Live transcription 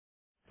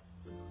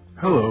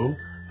Hello,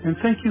 and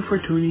thank you for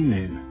tuning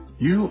in.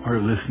 You are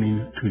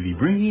listening to the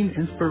Bringing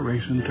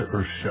Inspiration to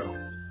Earth show.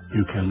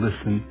 You can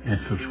listen and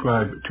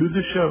subscribe to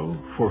the show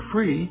for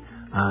free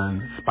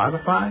on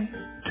Spotify,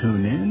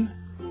 TuneIn,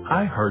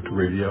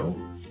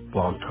 iHeartRadio,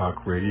 Blog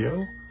Talk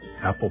Radio,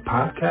 Apple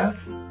Podcasts,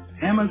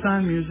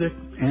 Amazon Music,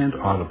 and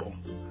Audible.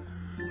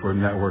 For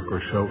network or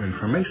show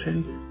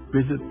information,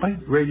 visit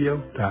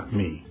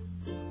biteradio.me.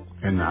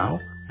 And now,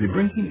 the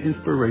Bringing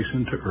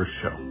Inspiration to Earth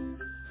show.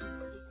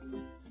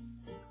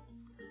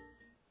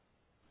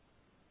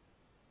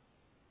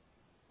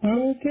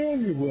 Okay,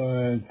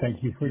 everyone.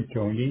 Thank you for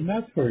joining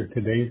us for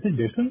today's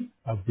edition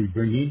of the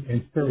Bringing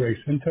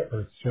Inspiration to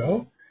Earth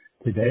show.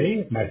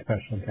 Today, my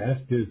special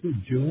guest is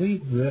Julie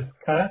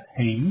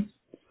Lythcott-Haims,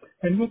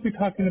 and we'll be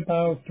talking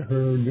about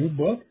her new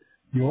book,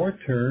 Your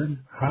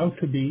Turn, How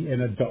to Be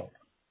an Adult.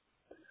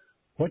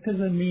 What does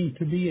it mean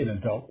to be an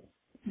adult?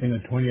 In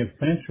the 20th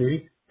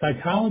century,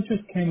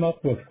 psychologists came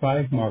up with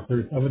 5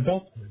 markers of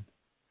adulthood.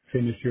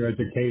 Finish your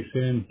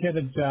education, get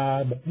a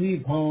job,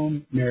 leave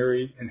home,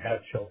 marry, and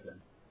have children.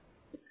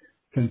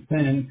 Since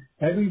then,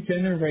 every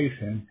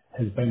generation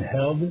has been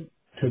held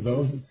to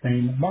those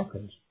same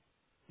markers.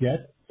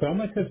 Yet, so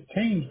much has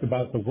changed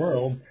about the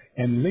world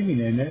and living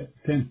in it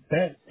since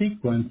that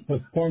sequence was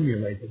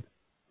formulated.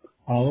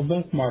 All of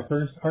those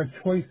markers are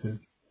choices,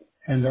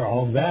 and they're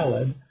all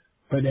valid,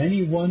 but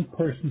any one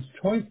person's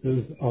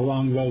choices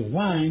along those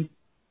lines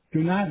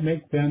do not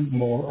make them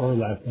more or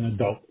less an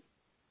adult.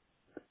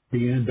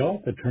 Being an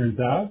adult, it turns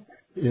out,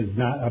 is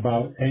not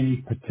about any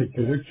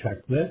particular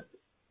checklist.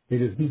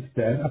 It is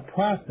instead a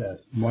process,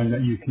 one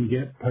that you can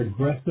get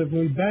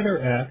progressively better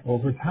at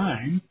over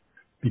time,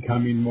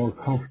 becoming more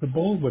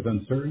comfortable with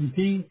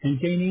uncertainty and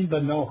gaining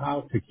the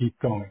know-how to keep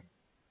going.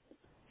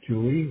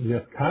 Julie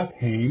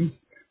Lythcott-Haims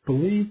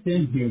believes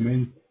in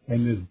humans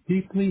and is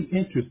deeply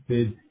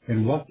interested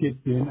in what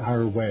gets in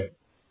our way.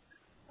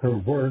 Her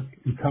work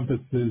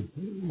encompasses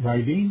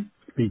writing,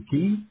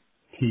 speaking,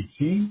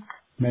 teaching,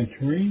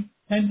 mentoring,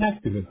 and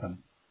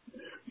activism.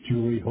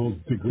 Julie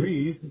holds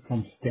degrees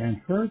from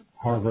Stanford,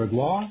 Harvard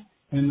Law,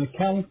 and the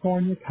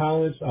California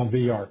College of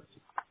the Arts.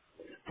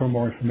 For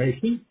more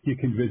information, you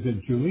can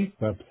visit Julie's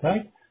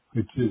website,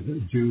 which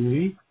is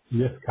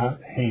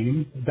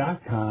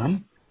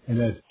julielythcotthaims.com, and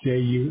that's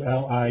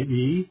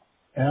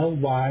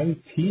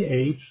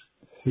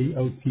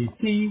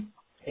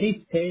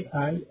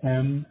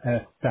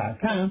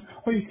Julielythcotthaims.com,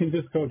 or you can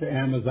just go to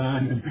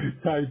Amazon and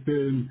type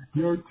in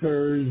Your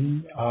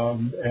Turn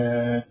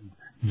and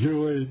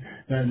Julie,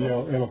 and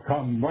it'll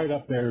come right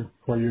up there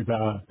for you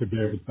to be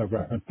able to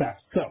reference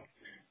that. So,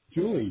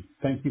 Julie,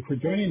 thank you for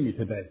joining me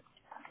today.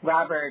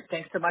 Robert,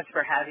 thanks so much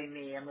for having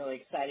me. I'm really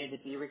excited to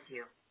be with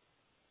you.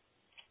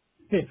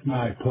 It's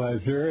my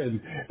pleasure,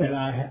 and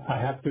I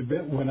have to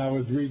admit, when I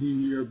was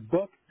reading your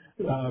book,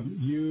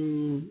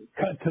 you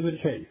cut to the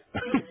chase.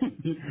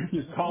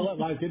 you call it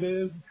like it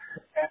is,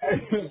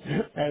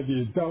 and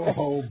you don't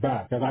hold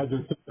back, and I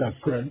just think that's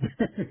great.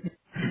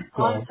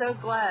 So, I'm so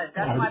glad.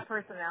 That's my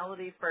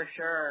personality for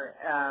sure.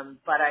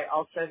 But I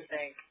also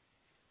think,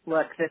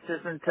 look, this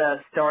isn't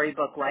a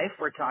storybook life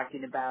we're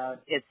talking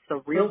about. It's the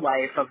real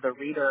life of the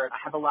reader. I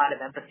have a lot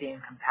of empathy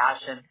and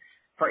compassion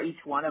for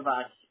each one of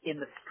us in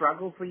the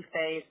struggles we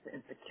face,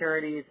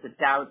 insecurities, the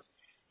doubts.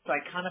 So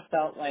I kind of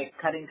felt like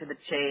cutting to the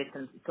chase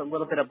and it's a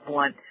little bit of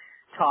blunt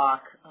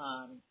talk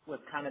was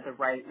kind of the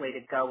right way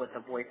to go with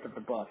the voice of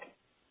the book.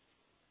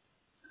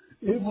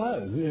 It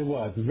was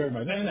very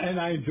much, and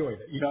I enjoyed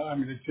it.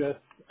 It's just,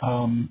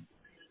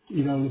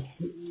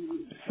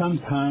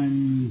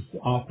 sometimes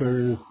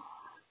authors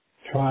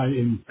try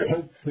and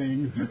coat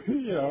things,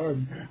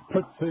 and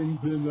put things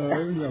in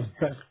the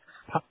best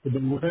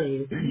possible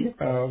way.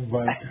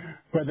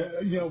 But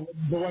the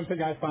one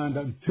thing I found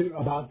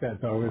about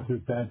that though is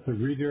that the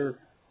reader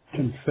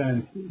can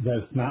sense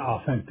that it's not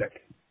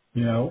authentic,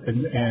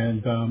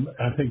 and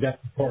I think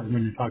that's important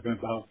when you're talking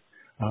about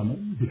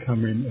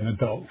becoming an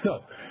adult.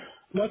 So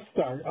let's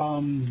start.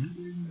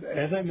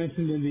 As I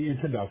mentioned in the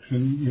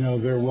introduction,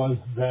 there was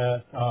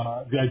that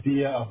the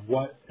idea of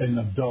what an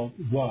adult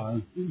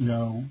was,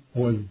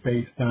 was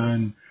based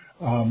on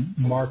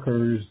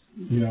markers,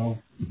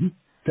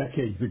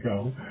 decades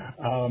ago.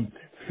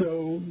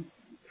 So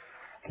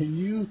can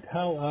you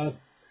tell us,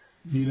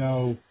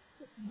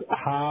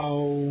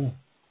 how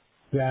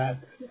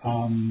that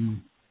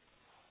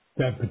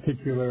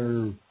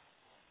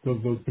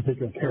those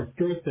particular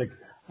characteristics,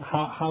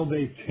 how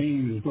they've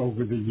changed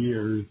over the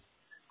years,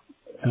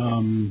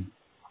 and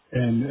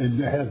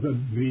has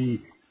the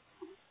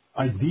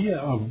idea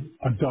of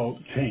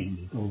adult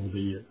changed over the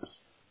years?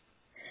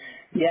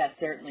 Yes,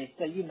 certainly.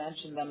 So you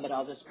mentioned them, but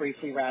I'll just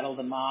briefly rattle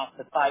them off.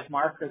 The 5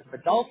 markers of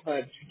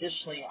adulthood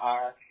traditionally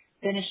are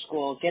finish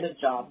school, get a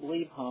job,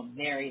 leave home,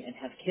 marry, and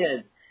have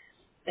kids.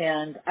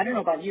 And I don't know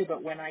about you,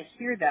 but when I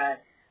hear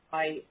that,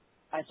 I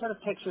sort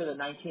of picture the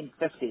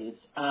 1950s.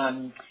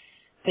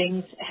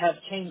 Things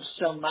have changed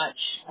so much.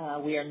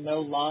 We are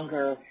no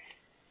longer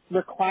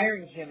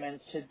requiring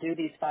humans to do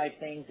these 5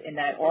 things in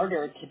that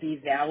order to be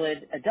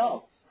valid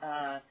adults.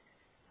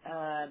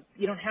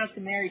 you don't have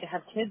to marry to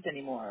have kids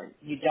anymore.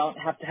 You don't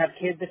have to have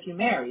kids if you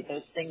marry.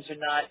 Those things are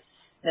not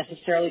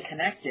necessarily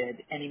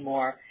connected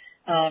anymore.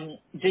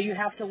 Do you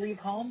have to leave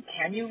home?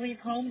 Can you leave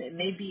home? It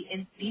may be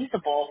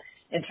infeasible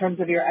in terms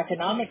of your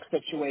economic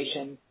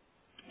situation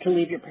to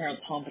leave your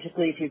parents' home,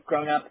 particularly if you've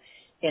grown up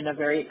in a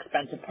very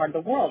expensive part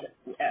of the world,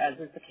 as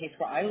is the case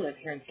where I live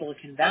here in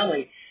Silicon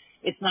Valley.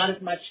 It's not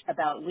as much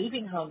about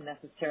leaving home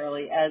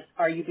necessarily as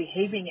are you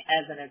behaving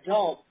as an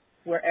adult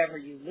wherever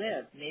you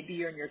live. Maybe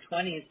you're in your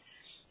 20s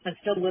and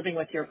still living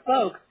with your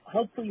folks.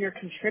 Hopefully you're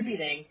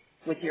contributing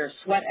with your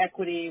sweat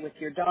equity, with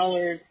your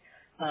dollars,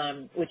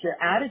 with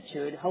your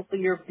attitude.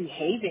 Hopefully you're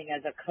behaving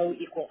as a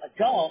co-equal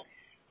adult,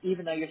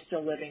 even though you're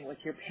still living with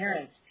your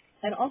parents.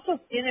 And also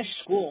finish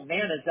school.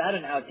 Man, is that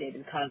an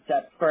outdated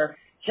concept. For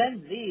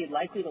Gen Z,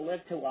 likely to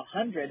live to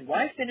 100,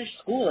 why finish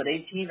school at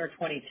 18 or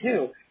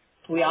 22?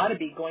 We ought to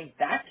be going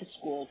back to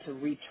school to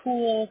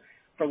retool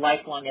for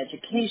lifelong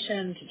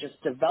education, to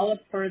just develop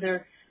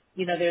further.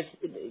 You know, there's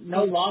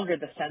no longer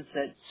the sense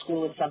that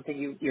school is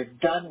something you're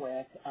done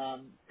with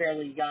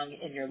fairly young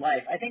in your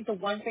life. I think the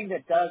one thing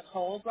that does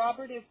hold,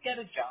 Robert, is get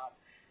a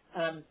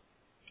job.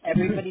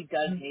 Everybody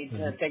does need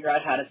to figure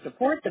out how to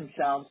support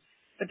themselves,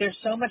 but there's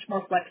so much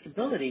more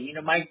flexibility. You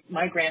know,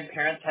 my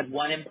grandparents had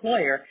one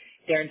employer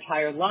their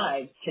entire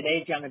lives.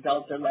 Today's young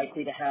adults are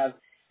likely to have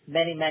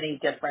many, many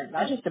different,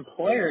 not just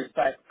employers,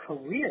 but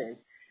careers,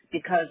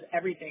 because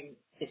everything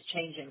is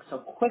changing so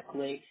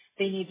quickly.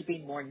 They need to be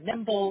more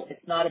nimble.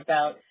 It's not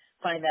about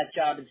find that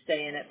job and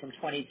stay in it from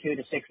 22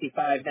 to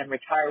 65, then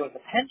retire with a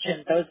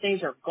pension. Those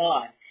days are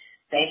gone.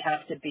 They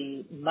have to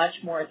be much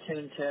more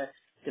attuned to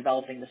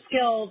developing the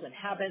skills and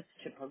habits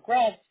to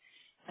progress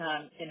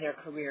in their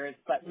careers,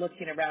 but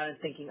looking around and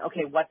thinking,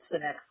 okay, what's the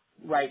next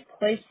right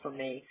place for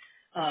me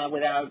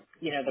without,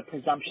 you know, the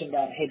presumption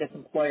that, hey, this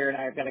employer and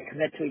I are going to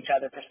commit to each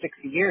other for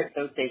 60 years.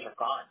 Those days are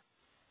gone.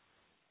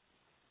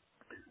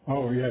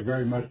 Oh, yeah,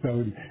 very much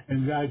so.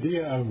 And the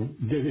idea of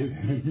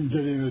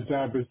getting a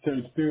job has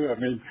changed too. I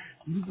mean,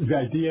 the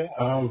idea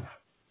of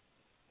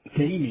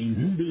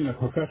gaming, being a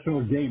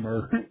professional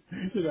gamer,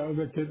 you know,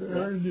 that can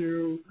earn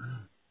you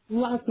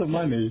lots of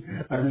money.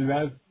 I mean,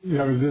 that, you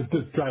know, this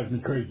just drives me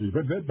crazy.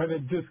 But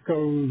it just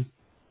goes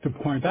to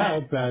point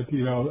out that,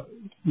 you know,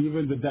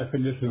 even the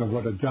definition of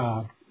what a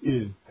job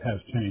is has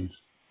changed.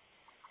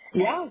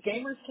 Yeah,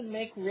 gamers can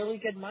make really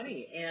good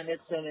money, and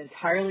it's an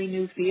entirely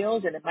new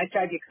field, and it might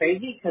drive you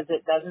crazy because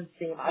it doesn't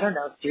seem, I don't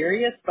know,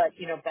 serious, but,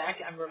 you know,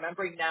 I'm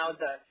remembering now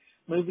the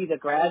movie The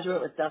Graduate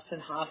with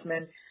Dustin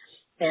Hoffman,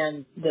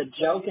 and the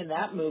joke in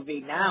that movie,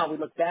 now we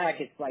look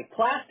back, it's like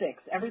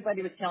plastics.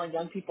 Everybody was telling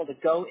young people to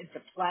go into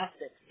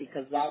plastics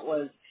because that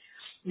was,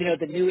 you know,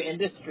 the new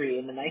industry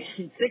in the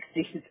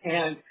 1960s,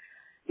 and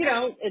you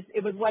know,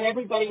 it was what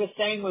everybody was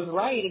saying was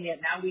right, and yet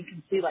now we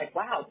can see, like,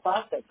 wow,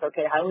 plastics,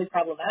 okay, highly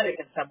problematic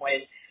in some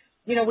ways.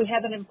 You know, we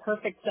have an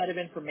imperfect set of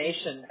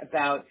information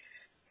about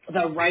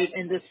the right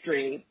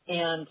industry,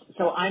 and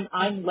so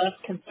I'm less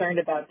concerned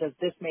about does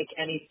this make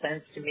any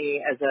sense to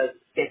me as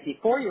a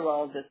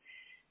 54-year-old.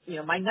 You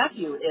know, my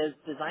nephew is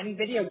designing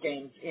video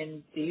games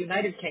in the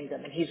United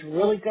Kingdom, and he's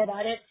really good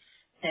at it,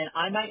 and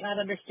I might not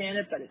understand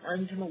it, but it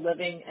earns him a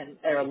living, and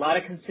there are a lot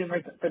of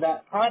consumers for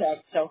that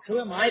product, so who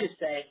am I to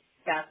say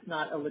that's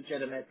not a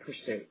legitimate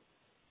pursuit?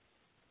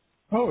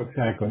 Oh,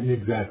 exactly.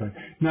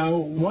 Now,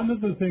 one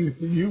of the things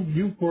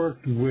you've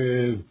worked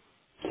with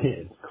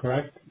kids,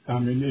 correct?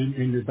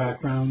 In your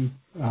background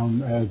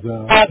as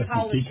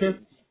a teacher.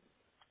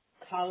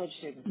 College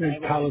students.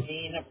 I was the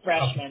dean of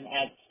freshmen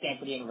at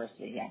Stanford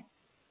University.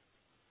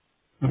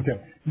 Yeah.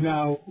 Okay.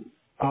 Now,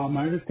 I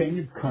understand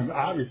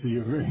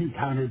you've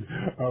encountered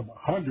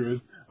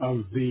hundreds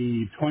of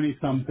the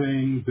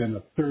 20-somethings and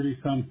the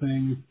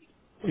 30-somethings.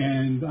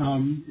 And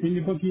in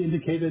your book, you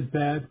indicated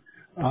that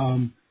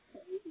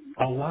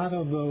a lot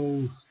of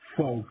those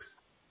folks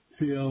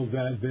feel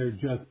that they're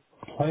just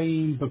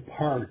playing the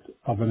part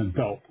of an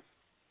adult,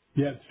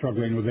 yet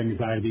struggling with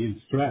anxiety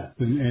and stress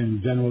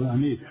and general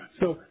unease.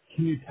 So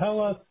can you tell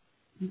us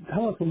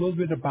a little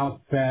bit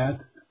about that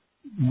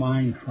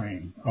mind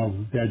frame of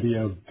the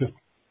idea of just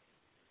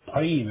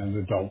playing an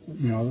adult,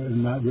 you know,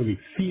 and not really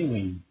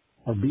feeling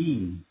or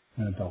being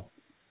an adult?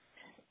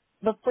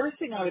 The first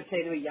thing I would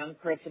say to a young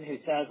person who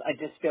says, I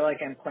just feel like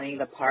I'm playing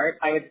the part,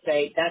 I would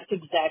say that's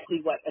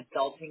exactly what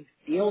adulting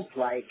feels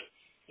like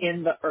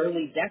in the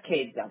early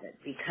decades of it,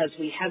 because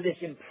we have this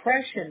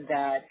impression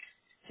that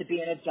to be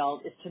an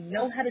adult is to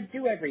know how to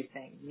do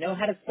everything, know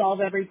how to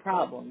solve every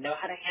problem, know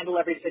how to handle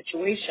every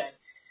situation.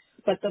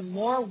 But the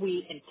more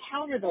we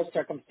encounter those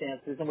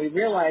circumstances and we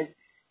realize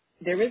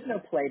there is no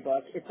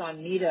playbook, it's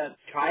on me to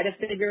try to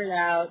figure it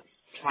out,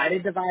 try to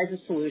devise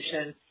a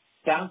solution,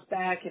 bounce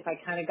back if I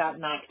kind of got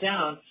knocked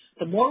down.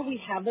 The more we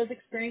have those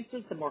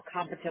experiences, the more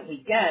competent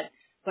we get,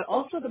 but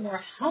also the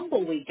more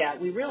humble we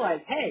get. We realize,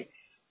 hey,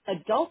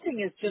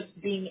 adulting is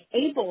just being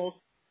able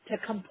to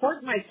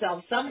comport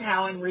myself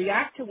somehow and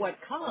react to what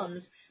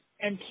comes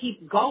and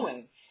keep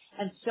going.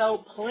 And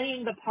so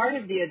playing the part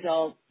of the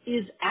adult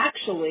is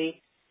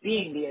actually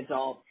being the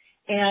adult.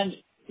 And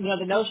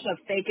the notion of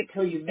fake it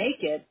till you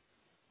make it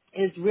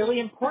is really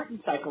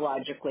important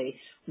psychologically.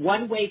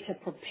 One way to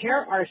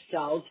prepare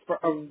ourselves for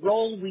a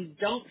role we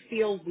don't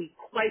feel we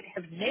quite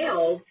have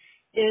nailed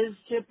is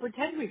to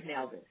pretend we've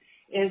nailed it,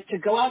 is to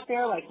go out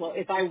there like, well,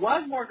 if I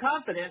was more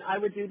confident, I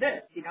would do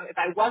this. If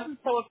I wasn't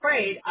so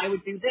afraid, I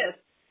would do this.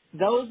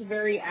 Those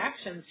very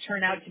actions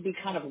turn out to be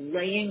kind of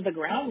laying the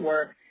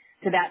groundwork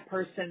to that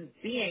person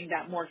being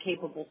that more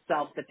capable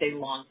self that they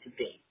long to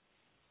be.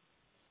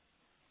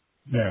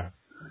 Yeah.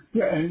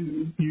 Yeah,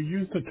 and you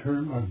use the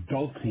term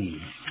adulting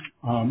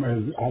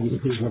as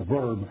obviously as a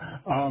verb.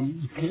 I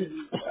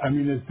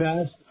mean, is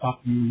that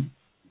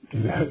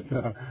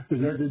the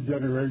younger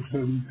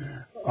generation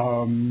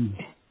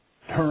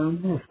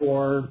term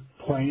for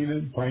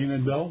playing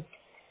adult?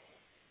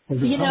 Or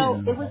becoming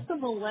an It was adult? the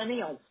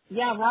millennials.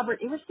 Yeah,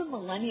 Robert, it was the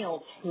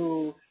millennials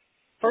who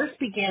first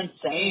began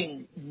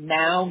saying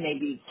now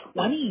maybe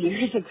 20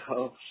 years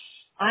ago,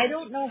 I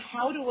don't know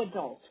how to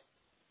adult.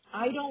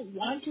 I don't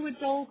want to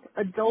adult.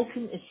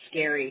 Adulting is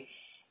scary.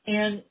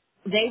 And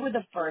they were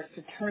the first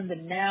to turn the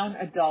noun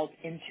adult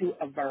into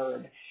a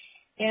verb.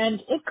 And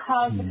it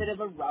caused a bit of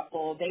a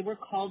ruffle. They were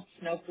called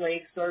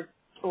snowflakes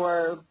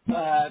or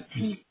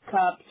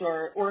teacups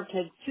or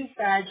orchids, too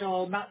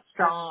fragile, not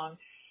strong.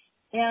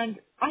 And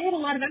I had a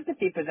lot of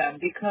empathy for them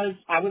because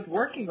I was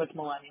working with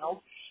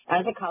millennials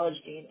as a college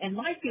dean. And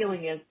my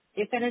feeling is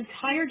if an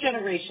entire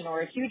generation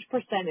or a huge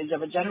percentage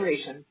of a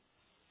generation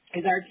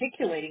is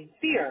articulating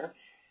fear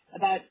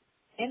about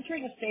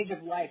entering a stage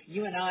of life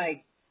you and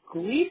I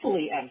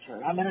gleefully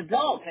enter. I'm an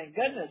adult, thank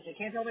goodness. You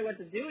can't tell me what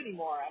to do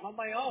anymore. I'm on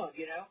my own,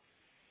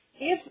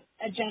 If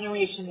a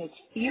generation is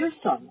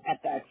fearsome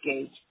at that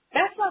stage,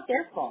 that's not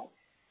their fault.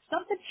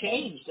 Something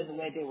changed in the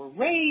way they were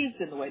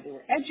raised, in the way they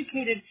were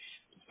educated,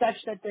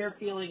 such that they're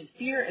feeling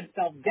fear and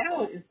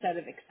self-doubt instead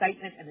of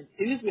excitement and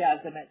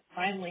enthusiasm at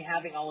finally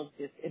having all of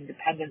this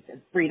independence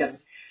and freedom.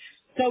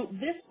 So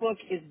this book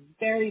is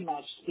very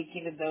much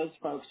speaking to those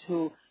folks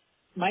who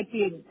might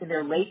be in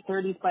their late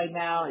 30s by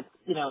now.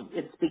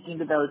 It's speaking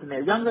to those in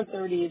their younger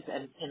 30s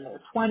and in their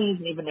 20s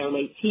and even their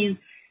late teens.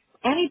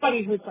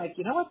 Anybody who's like,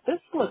 you know what, this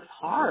looks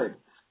hard.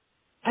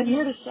 I'm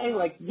here to say,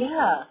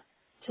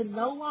 to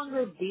no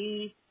longer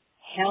be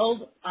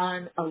held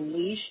on a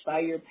leash by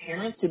your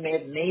parents who may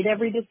have made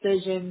every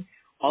decision,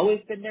 always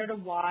been there to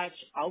watch,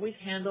 always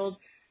handled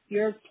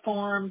your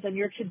forms and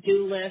your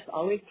to-do list,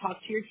 always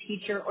talked to your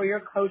teacher or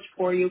your coach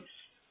for you.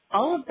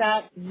 All of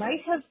that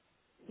might have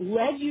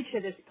led you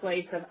to this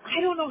place of,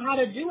 I don't know how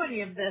to do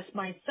any of this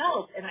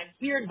myself, and I'm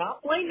here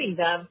not blaming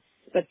them,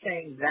 but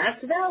saying,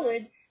 that's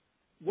valid.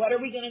 What are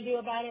we going to do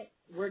about it?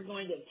 We're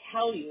going to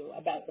tell you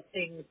about the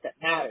things that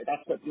matter.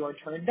 That's what Your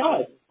Turn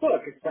does.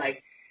 Look, it's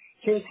like,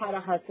 here's how to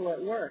hustle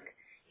at work.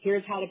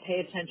 Here's how to pay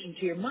attention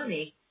to your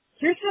money.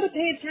 Here's how to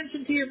pay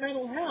attention to your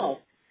mental health.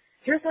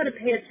 Here's how to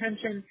pay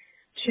attention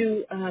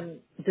to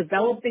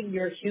developing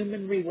your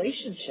human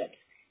relationships.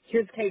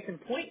 Here's case in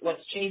point,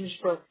 what's changed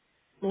for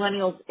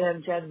millennials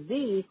and Gen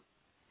Z.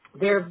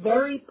 Their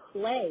very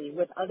play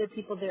with other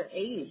people their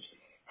age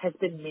has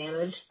been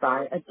managed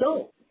by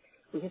adults.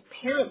 We have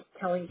parents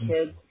telling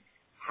kids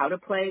how to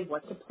play,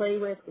 what to play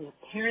with. We have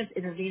parents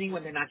intervening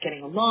when they're not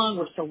getting along.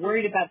 We're so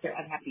worried about their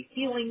unhappy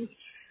feelings.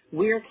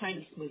 We're kind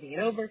of smoothing it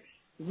over.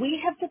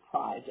 We have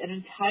deprived an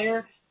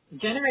entire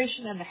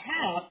generation and a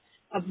half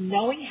of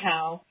knowing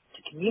how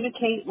to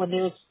communicate when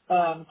there's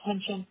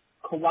tension,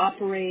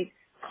 cooperate,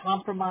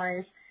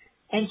 compromise.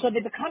 And so they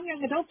become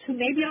young adults who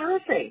maybe are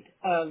afraid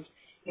of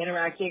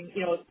interacting,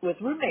 with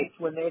roommates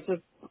when there's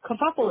a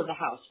kerfuffle in the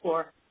house,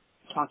 or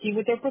talking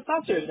with their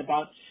professors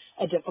about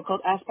a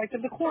difficult aspect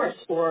of the course,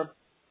 or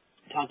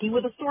talking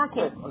with a store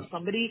clerk or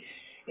somebody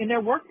in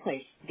their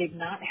workplace. They've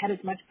not had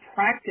as much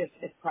practice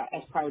as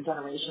prior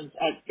generations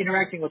at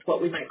interacting with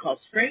what we might call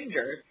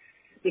strangers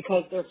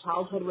because their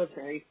childhood was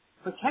very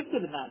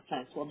protected in that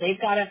sense. Well, they've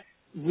got to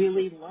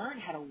really learn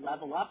how to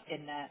level up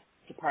in that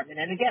department.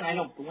 And again, I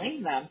don't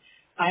blame them.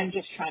 I'm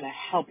just trying to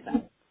help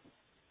them.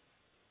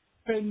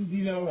 And,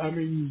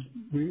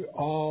 we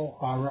all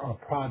are a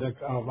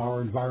product of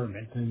our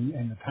environment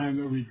and the time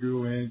that we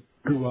grew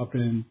up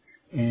in,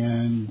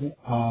 and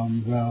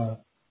our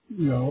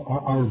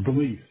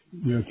beliefs,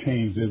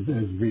 change as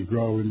we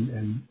grow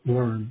and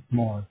learn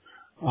more.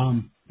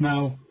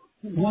 Now,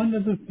 one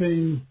of the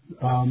things,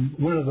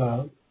 one of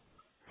the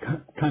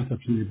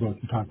concepts in your book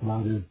you talk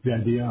about is the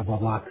idea of a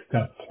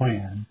lockstep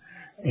plan.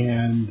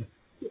 And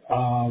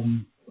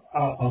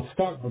I'll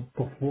start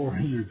before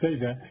you say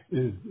that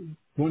is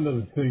one of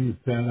the things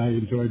that I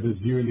enjoyed is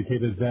you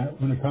indicated that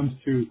when it comes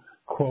to,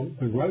 quote,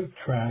 the right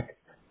track,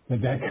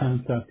 that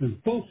concept is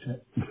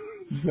bullshit.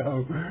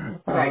 So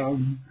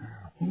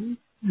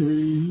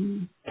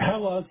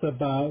tell us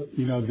about,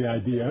 the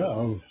idea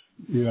of,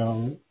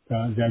 the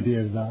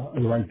idea of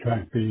the right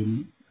track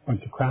being a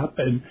bunch of crap,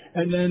 and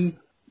then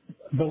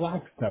the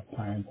lockstep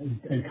plan,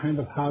 and kind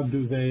of how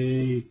do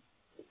they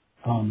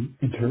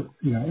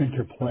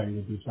interplay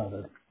with each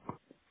other?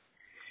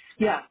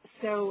 Yeah.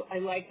 So I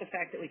like the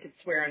fact that we could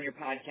swear on your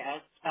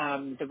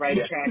podcast. The right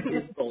track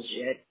is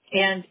bullshit.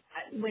 And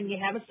when you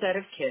have a set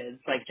of kids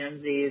like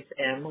Gen Zs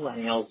and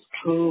millennials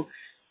who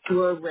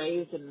are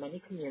raised in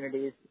many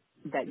communities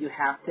that you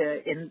have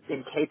to, in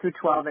K through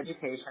 12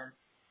 education,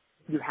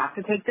 you have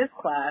to take this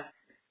class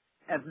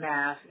of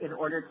math in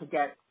order to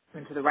get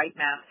into the right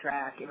math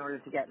track, in order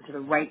to get into the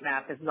right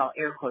math. This is all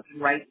air quotes,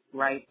 right,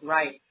 right,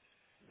 right.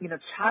 You know,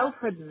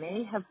 childhood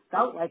may have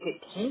felt like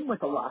it came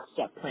with a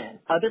lockstep plan.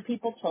 Other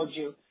people told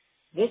you,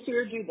 this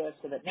year do this,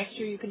 so that next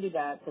year you can do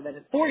that, so that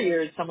in 4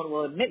 years someone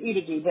will admit you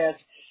to do this,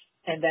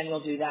 and then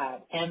you'll do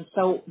that. And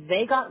so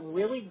they got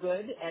really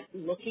good at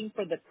looking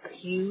for the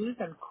cues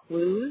and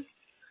clues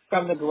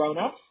from the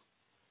grown-ups,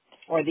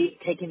 or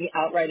taking the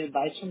outright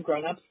advice from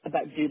grown-ups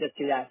about do this,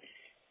 do that.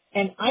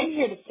 And I'm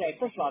here to say,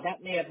 first of all,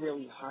 that may have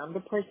really harmed a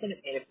person.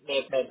 It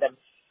may have made them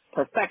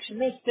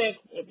perfectionistic.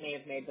 It may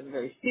have made them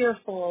very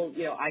fearful.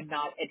 You know, I'm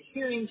not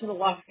adhering to the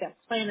lockstep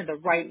plan in the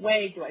right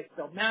way. Do I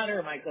still matter?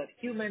 Am I a good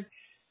human?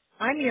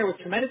 I'm here with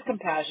tremendous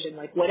compassion.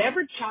 Like,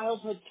 whatever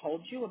childhood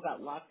told you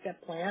about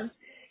lockstep plans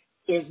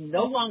is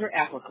no longer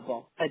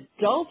applicable.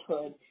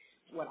 Adulthood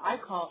is what I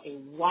call a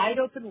wide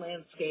open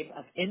landscape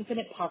of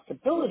infinite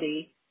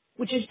possibility,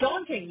 which is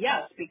daunting,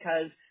 yes,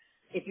 because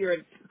if you're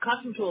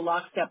accustomed to a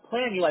lockstep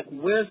plan, you're like,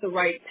 where's the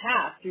right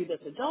path through this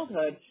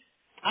adulthood?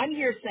 I'm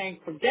here saying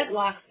forget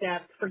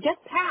lockstep, forget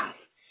path.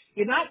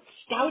 You're not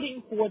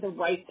scouting for the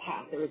right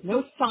path. There is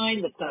no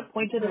sign that's going to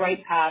point to the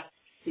right path.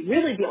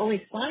 Really, the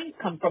only signs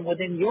come from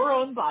within your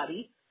own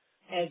body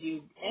as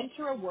you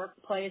enter a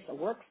workplace, a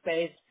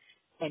workspace,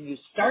 and you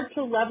start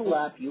to level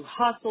up. You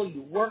hustle,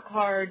 you work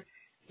hard,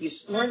 you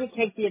learn to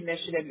take the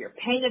initiative. You're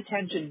paying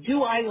attention.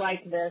 Do I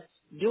like this?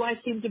 Do I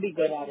seem to be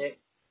good at it?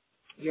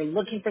 You're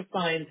looking for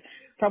signs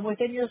from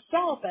within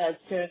yourself as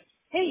to,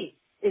 hey,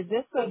 is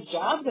this a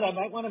job that I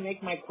might want to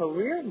make my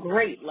career?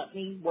 Great. Let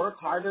me work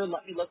harder.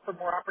 Let me look for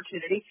more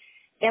opportunity.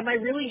 Am I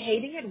really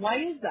hating it? Why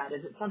is that?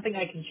 Is it something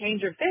I can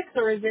change or fix,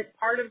 or is it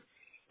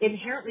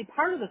inherently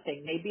part of the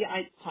thing? Maybe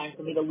it's time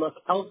for me to look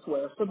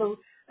elsewhere. So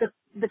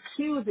the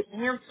cue, the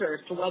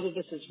answer to whether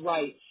this is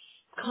right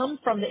come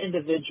from the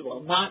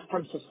individual, not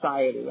from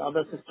society.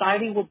 Although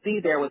society will be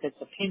there with its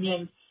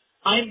opinions,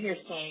 I'm here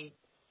saying,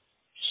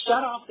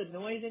 shut off the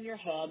noise in your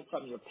head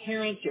from your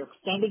parents, your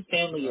extended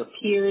family, your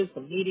peers,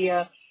 the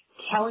media,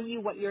 telling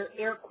you what you're,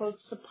 air quotes,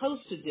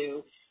 supposed to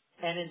do,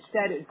 and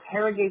instead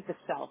interrogate the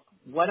self.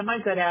 What am I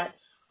good at?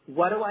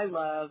 What do I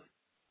love?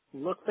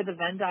 Look for the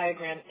Venn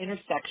diagram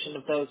intersection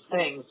of those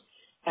things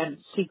and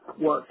seek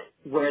work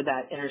where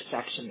that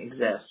intersection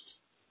exists.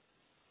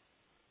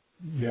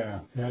 Yeah,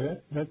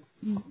 that's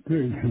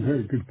good,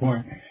 very good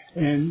point.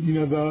 And you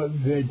know,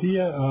 the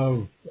idea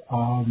of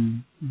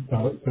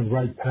the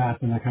right path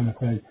and that kind of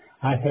thing.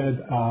 I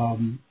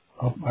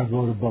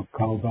wrote a book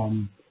called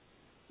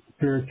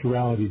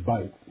Spirituality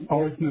Bites.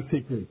 Oh, it's no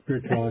secret.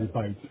 Spirituality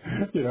Bites.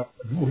 You know,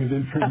 with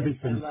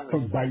information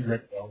from Bite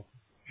Radio.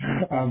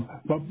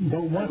 But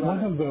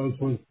one of those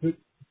was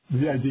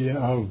the idea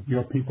of, you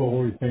know, people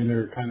always saying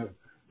they're kind of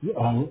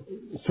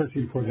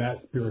searching for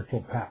that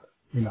spiritual path,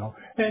 you know,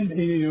 and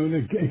you know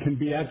it can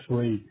be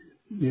actually,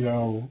 you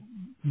know,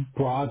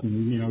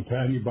 broadened, you know, to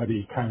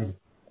anybody kind of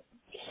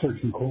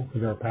searching for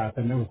their path.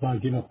 And it was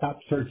like, you know, stop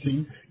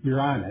searching, you're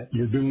on it,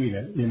 you're doing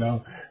it, you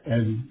know,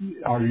 and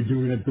are you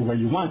doing it the way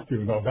you want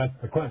to? Though that's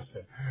the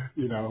question,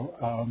 you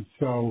know.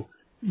 So,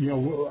 you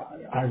know,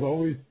 I've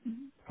always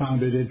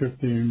found it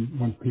interesting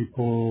when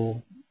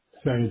people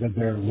say that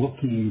they're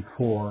looking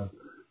for,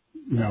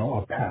 you know,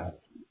 a path.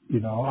 You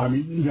know, I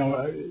mean, you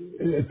know,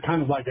 it's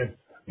kind of like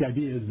the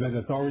idea is that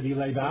it's already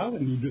laid out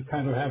and you just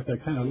kind of have to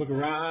kind of look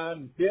around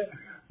and see it.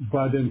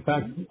 But in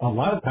fact, a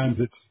lot of times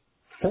it's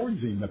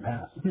forging the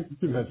path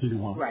that you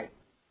want. Right.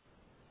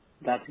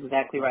 That's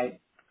exactly right.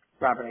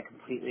 Robert, I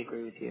completely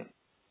agree with you.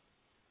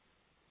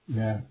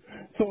 Yeah.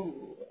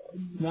 So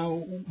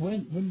now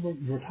when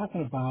we're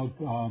talking about,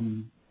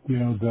 you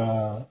know,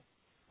 the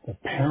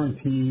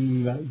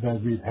parenting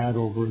that we've had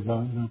over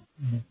the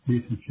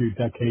recent few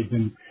decades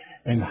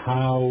and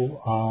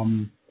how,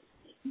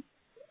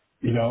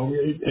 you know,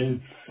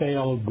 it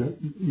failed,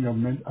 you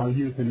know, our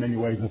youth in many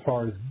ways as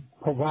far as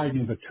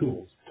providing the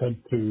tools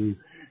to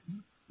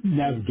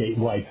navigate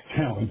life's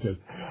challenges.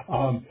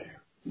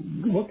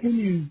 What can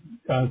you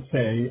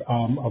say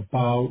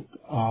about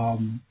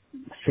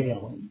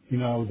failing? You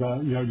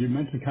know, you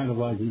mentioned kind of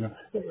like, you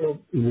know,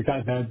 we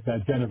got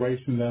that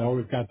generation that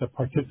always got the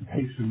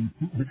participation,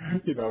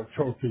 you know,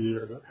 trophy,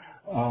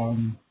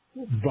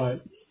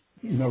 but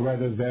you know,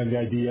 rather than the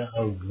idea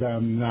of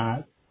them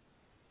not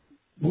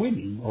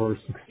winning or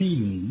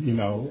succeeding, you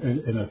know,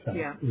 in a sense.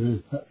 Yeah.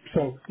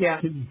 So,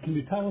 Yeah. can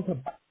you tell us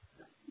about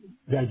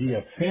the idea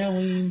of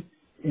failing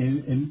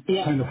and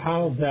kind of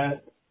how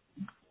that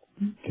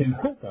can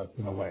hurt us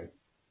in a way?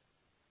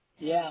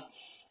 Yeah.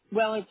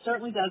 Well, it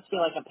certainly does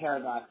feel like a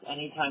paradox.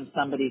 Anytime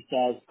somebody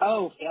says,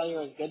 oh,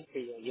 failure is good for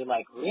you, you're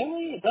like,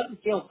 really? It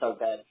doesn't feel so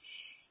good.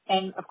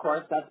 And, of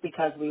course, that's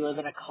because we live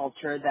in a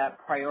culture that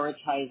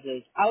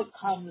prioritizes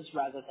outcomes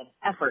rather than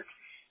effort.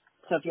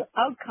 So if your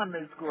outcome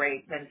is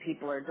great, then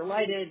people are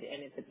delighted,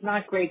 and if it's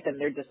not great, then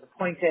they're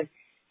disappointed.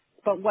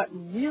 But what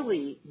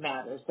really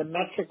matters, the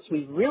metrics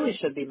we really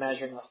should be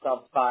measuring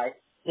ourselves by,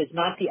 is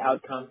not the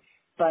outcome,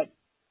 but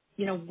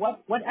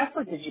what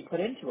effort did you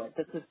put into it?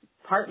 This is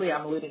partly,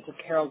 I'm alluding to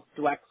Carol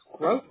Dweck's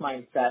growth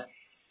mindset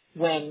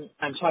when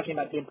I'm talking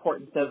about the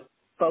importance of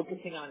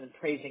focusing on and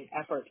praising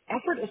effort.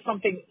 Effort is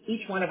something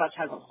each one of us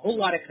has a whole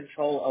lot of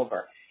control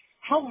over.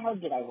 How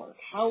hard did I work?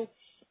 How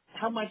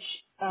much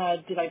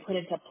did I put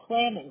into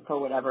planning for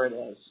whatever it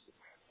is?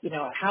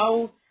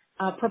 How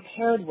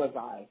prepared was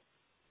I?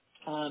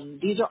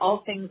 These are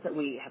all things that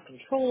we have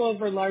control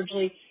over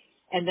largely.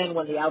 And then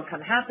when the outcome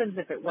happens,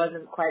 if it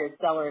wasn't quite as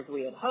stellar as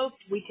we had hoped,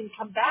 we can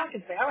come back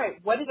and say, all right,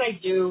 what did I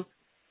do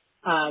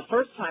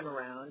first time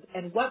around?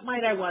 And what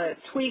might I want to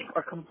tweak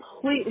or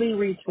completely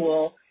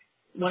retool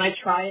when I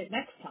try it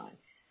next time?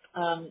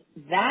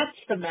 That's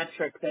the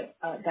metric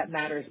that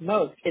matters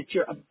most. It's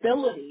your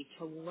ability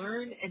to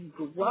learn and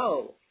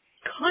grow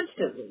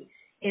constantly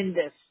in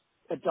this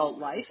adult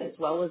life as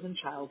well as in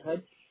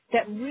childhood.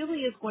 That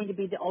really is going to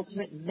be the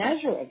ultimate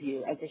measure of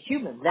you as a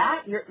human.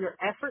 That, your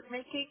effort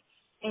making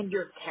and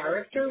your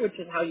character, which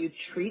is how you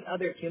treat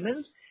other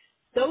humans,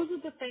 those are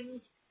the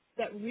things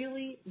that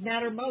really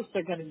matter most.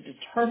 They're going to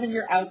determine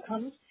your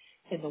outcomes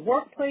in the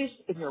workplace,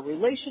 in your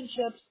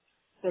relationships.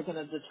 They're going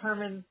to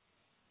determine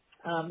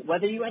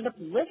whether you end up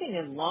living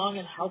a long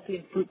and healthy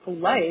and fruitful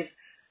life.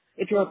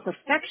 If you're a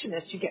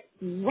perfectionist, you get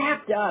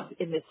wrapped up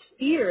in this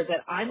fear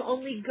that I'm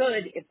only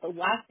good if the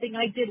last thing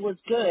I did was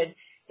good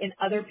in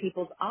other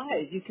people's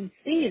eyes. You can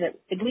see that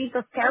it leaves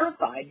us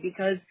terrified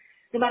because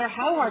no matter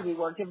how hard we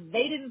worked, if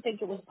they didn't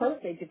think it was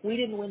perfect, if we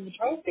didn't win the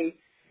trophy,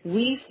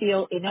 we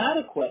feel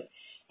inadequate.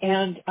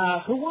 And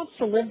who wants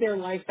to live their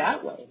life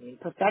that way? I mean,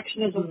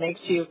 perfectionism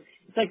makes you,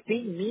 it's like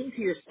being mean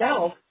to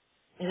yourself,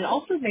 and it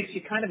also makes you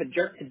kind of a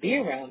jerk to be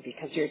around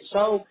because you're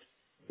so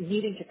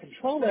needing to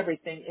control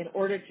everything in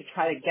order to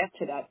try to get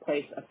to that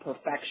place of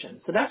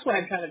perfection. So that's why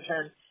I'm trying to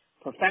turn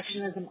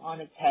perfectionism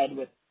on its head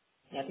with,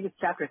 I think it's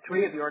chapter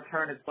 3 of Your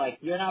Turn. It's like,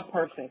 you're not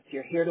perfect.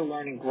 You're here to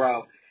learn and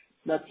grow.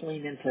 Let's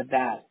lean into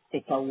that.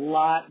 It's a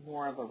lot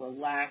more of a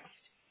relaxed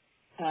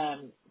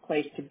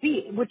place to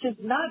be, which is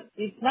not,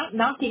 it's not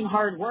knocking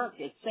hard work.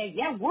 It's saying,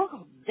 yeah, work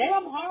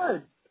damn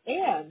hard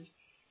and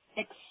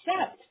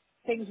accept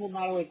things will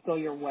not always go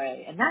your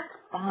way. And that's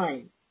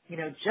fine.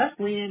 Just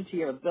lean into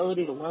your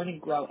ability to learn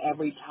and grow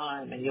every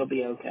time and you'll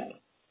be okay.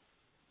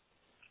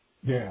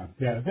 Yeah,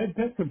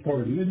 that's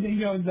important. And,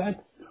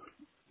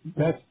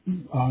 that's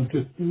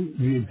just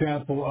the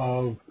example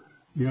of,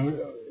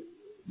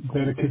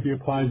 that it could be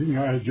applied,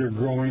 as you're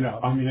growing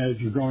up. I mean, as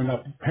you're growing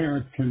up,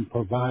 parents can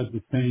provide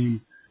the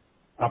same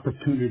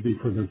opportunity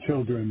for their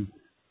children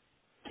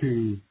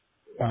to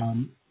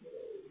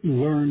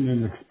learn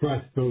and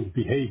express those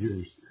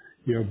behaviors,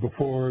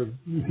 before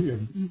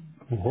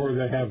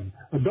they have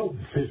adult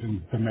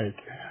decisions to make.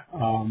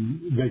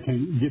 They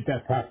can get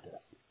that practice.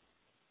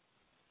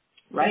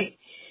 Right.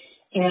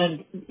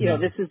 And,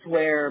 this is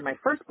where my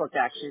first book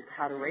actually is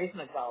How to Raise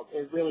an Adult.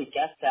 It really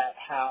gets at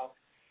how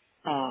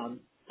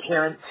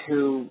parents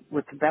who,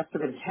 with the best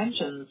of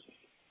intentions,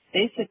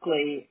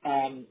 basically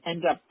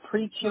end up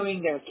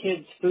pre-chewing their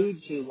kids'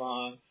 food too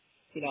long.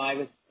 I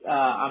was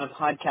on a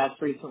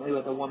podcast recently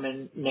with a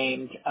woman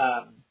named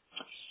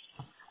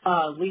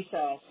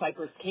Lisa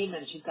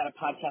Cypress-Kamen. She's got a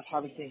podcast,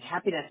 Harvesting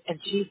Happiness, and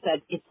she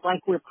said it's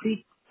like we're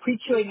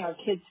pre-chewing our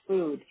kids'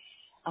 food.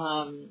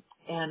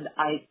 And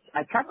I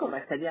chuckled.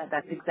 I said, yeah,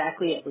 that's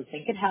exactly it. We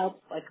think it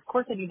helps. Like, of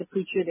course, they need to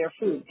pre-chew their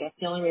food. That's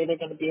the only way they're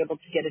going to be able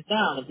to get it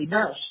down and be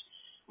nourished.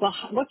 Well,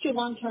 what's your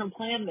long-term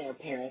plan there,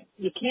 parent?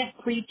 You can't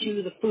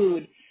pre-chew the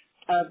food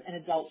of an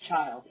adult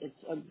child.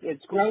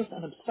 It's gross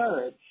and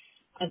absurd.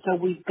 And so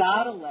we've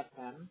got to let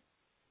them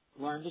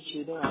learn to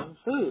chew their own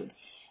food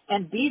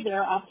and be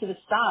there off to the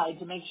side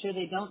to make sure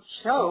they don't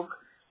choke,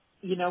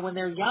 when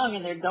they're young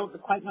and they don't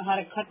quite know how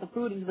to cut the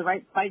food into the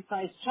right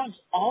bite-sized chunks.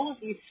 All of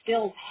these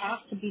skills have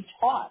to be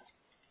taught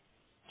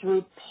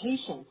through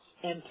patience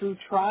and through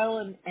trial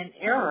and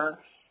error.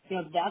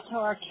 That's how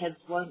our kids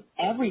learn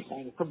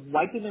everything, from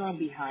wiping their own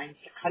behinds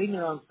to cutting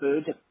their own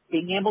food to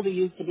being able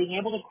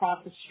to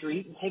cross the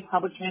street and take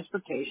public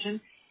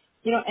transportation,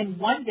 and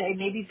one day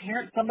maybe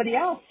parent somebody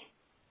else.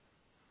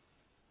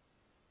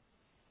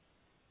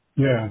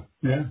 Yeah,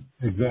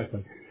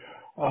 exactly.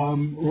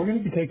 We're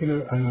going to be taking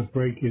a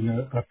break in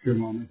a few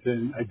moments,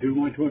 and I do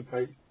want to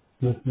invite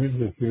listeners,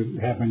 if you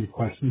have any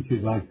questions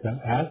you'd like to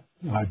ask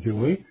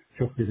Julie,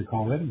 feel free to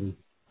call in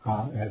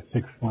at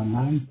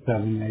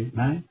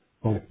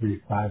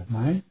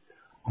 619-789-4359.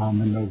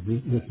 And those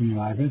listening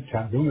live in the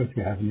chat room, if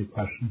you have any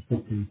questions,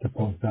 feel free to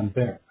post them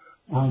there.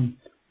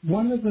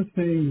 One of the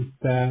things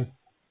that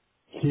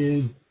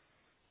kids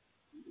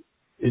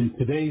in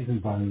today's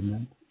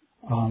environment,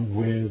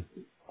 with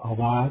a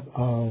lot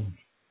of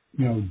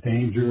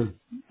dangerous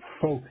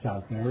folks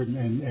out there,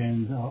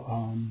 and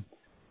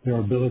their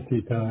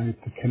ability to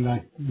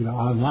connect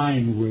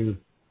online with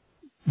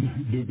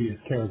dubious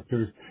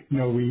characters.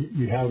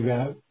 We have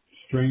that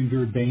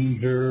stranger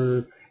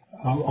danger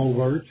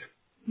alert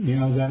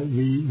that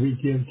we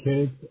give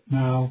kids.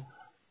 Now,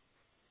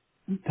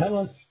 tell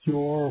us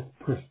your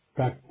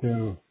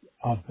perspective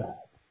of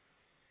that.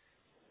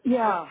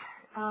 Yeah,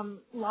 a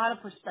lot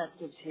of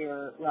perspectives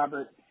here,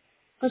 Robert.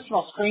 First of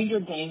all, stranger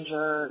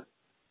danger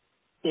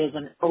is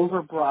an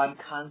overbroad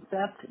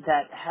concept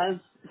that has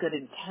good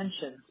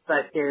intentions,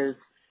 but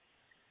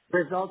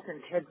results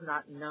in kids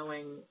not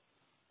knowing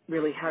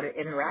really how to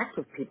interact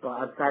with people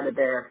outside of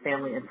their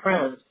family and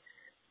friends.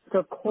 So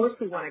of course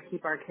we want to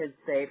keep our kids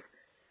safe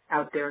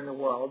out there in the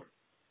world,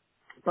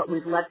 but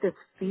we've let this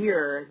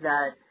fear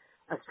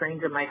that a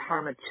stranger might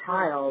harm a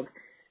child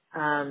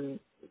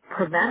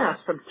prevent us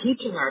from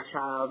teaching our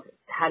child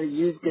how to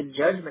use good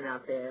judgment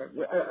out there.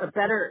 A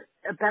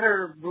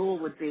better rule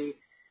would be,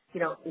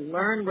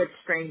 learn which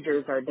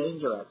strangers are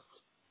dangerous,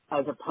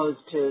 as opposed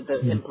to the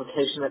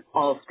implication that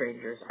all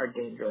strangers are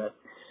dangerous.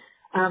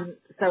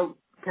 So,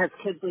 because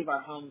kids leave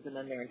our homes and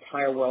then their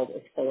entire world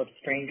is full of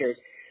strangers.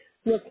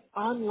 Look,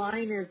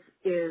 online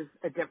is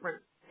a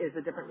different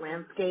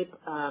landscape.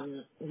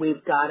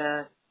 We've got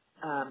to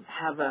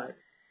have a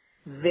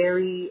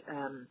very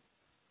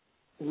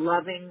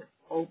loving,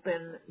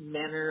 open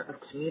manner of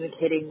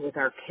communicating with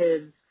our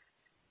kids.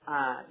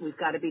 We've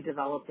got to be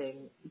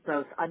developing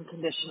both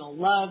unconditional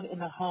love in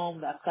the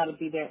home, that's got to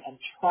be there, and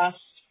trust.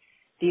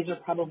 These are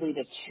probably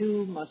the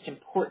two most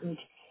important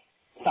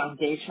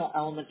foundational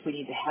elements we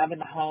need to have in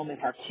the home. If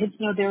our kids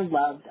know they're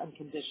loved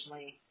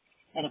unconditionally,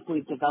 and if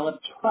we've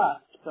developed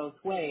trust both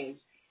ways,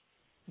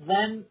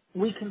 then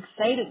we can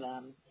say to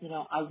them,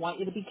 I want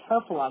you to be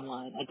careful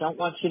online. I don't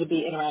want you to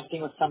be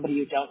interacting with somebody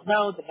you don't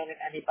know. The minute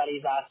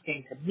anybody's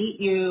asking to meet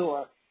you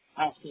or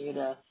asking you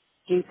to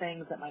do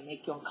things that might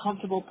make you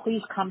uncomfortable,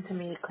 please come to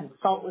me,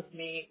 consult with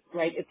me,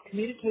 right? It's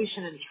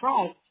communication and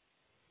trust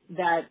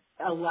that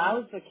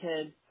allows the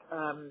kids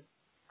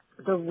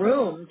the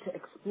room to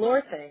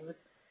explore things,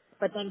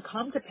 but then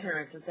come to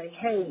parents and say,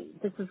 hey,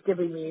 this is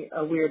giving me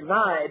a weird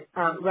vibe,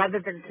 rather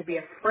than to be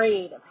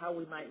afraid of how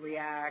we might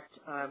react,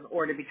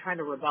 or to be trying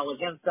to rebel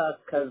against us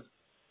because,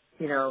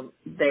 they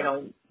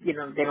don't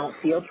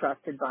feel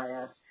trusted by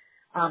us.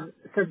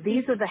 So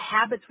these are the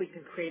habits we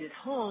can create at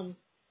home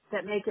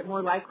that make it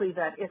more likely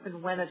that if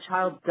and when a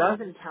child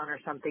does encounter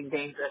something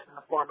dangerous in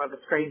the form of a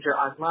stranger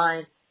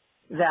online,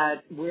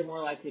 that we're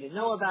more likely to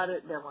know about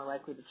it, they're more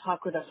likely to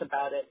talk with us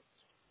about it.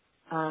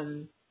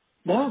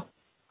 Yeah.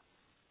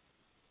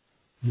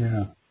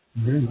 Yeah,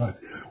 very much.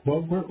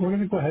 Well, we're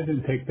going to go ahead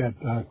and take that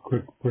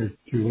quick break,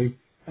 Julie.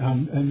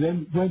 And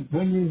then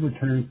when we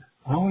return,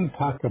 I want to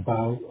talk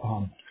about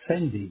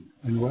sending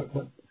and what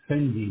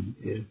sending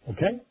is,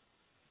 okay?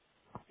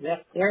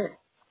 Yes, sir.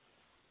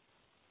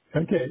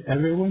 Okay,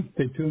 everyone,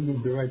 stay tuned.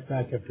 We'll be right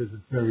back after this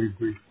very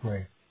brief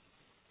break.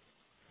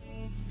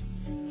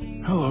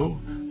 Hello,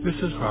 this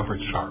is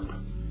Robert Sharp.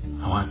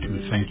 I want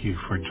to thank you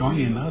for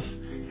joining us,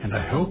 and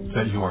I hope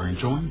that you are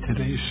enjoying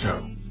today's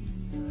show.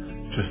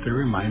 Just a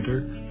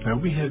reminder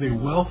that we have a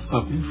wealth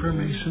of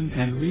information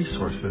and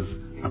resources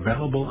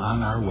available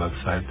on our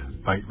website,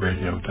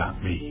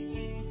 biteradio.me.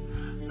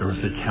 There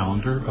is a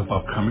calendar of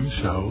upcoming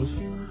shows,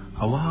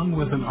 along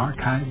with an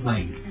archive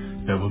link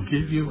that will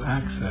give you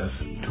access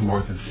to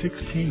more than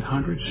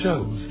 1,600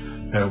 shows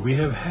that we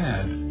have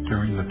had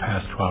during the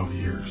past 12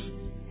 years.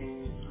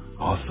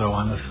 Also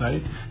on the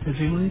site is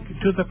a link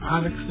to the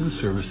products and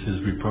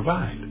services we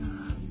provide: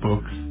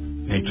 books,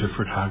 nature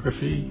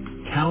photography,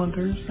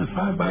 calendars, and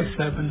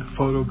 5x7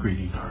 photo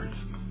greeting cards.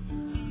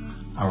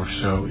 Our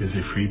show is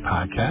a free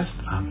podcast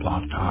on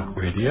Blog Talk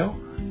Radio,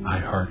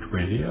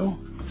 iHeartRadio,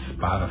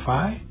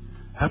 Spotify,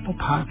 Apple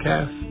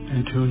Podcasts,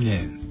 and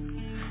TuneIn.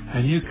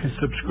 And you can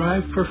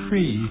subscribe for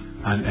free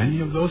on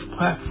any of those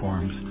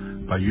platforms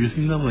by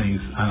using the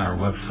links on our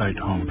website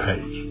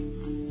homepage.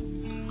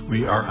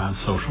 We are on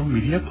social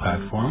media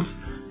platforms,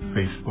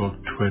 Facebook,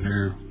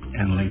 Twitter,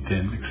 and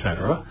LinkedIn,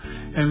 etc.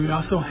 And we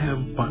also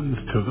have buttons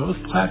to those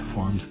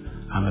platforms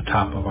on the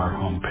top of our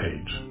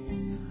homepage.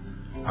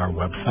 Our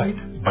website,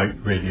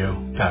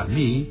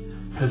 biteradio.me,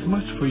 has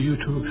much for you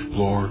to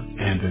explore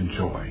and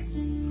enjoy.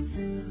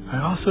 I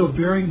also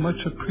very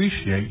much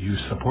appreciate you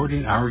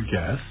supporting our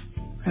guests,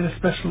 and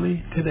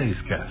especially today's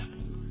guest.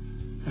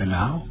 And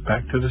now,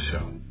 back to the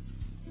show.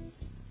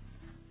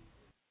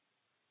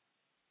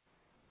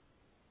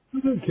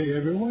 Okay,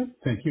 everyone.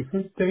 Thank you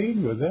for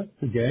staying with us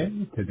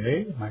again.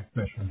 Today, my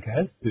special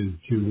guest is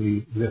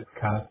Julie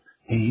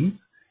Lythcott-Haims,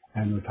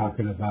 and we're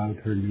talking about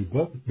her new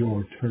book,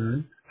 Your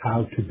Turn,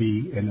 How to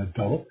Be an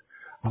Adult.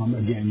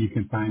 Again, you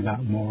can find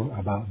out more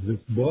about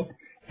this book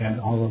and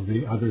all of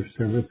the other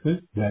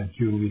services that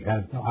Julie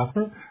has to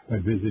offer by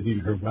visiting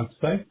her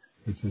website,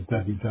 which is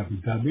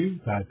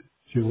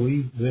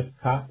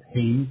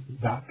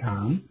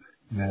www.julielythcotthaims.com.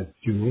 And that's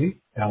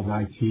Julie,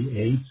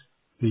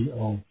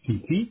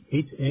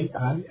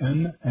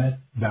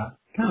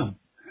 LYTHCOTTHAIMS.com.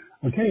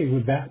 Okay,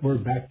 with that, we're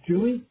back,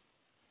 Julie.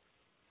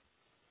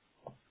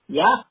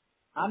 Yeah,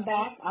 I'm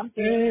back. I'm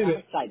here. I'm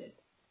excited.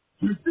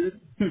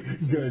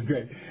 Good,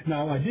 great.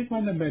 Now, I just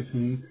want to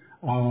mention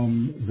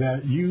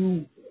that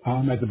you,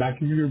 at the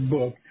back of your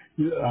book,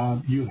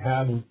 you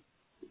have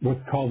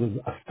what's called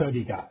a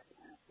study guide.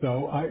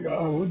 So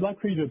I would like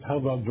for you to tell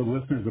the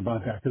listeners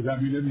about that, because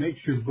I mean it makes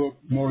your book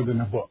more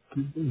than a book.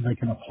 They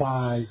can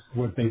apply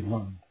what they've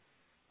learned.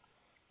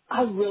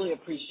 I really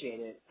appreciate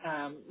it.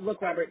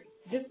 Look, Robert,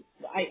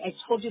 I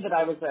told you that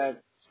I was a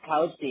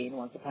college dean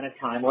once upon a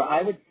time, where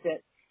I would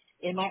sit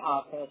in my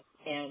office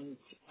and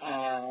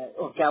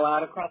or go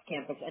out across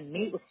campus and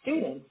meet with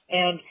students.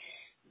 And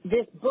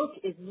this book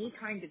is me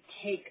trying to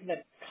take the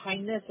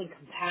kindness and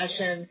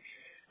compassion,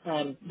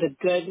 the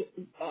good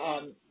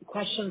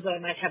questions that I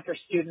might have for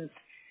students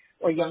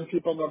or young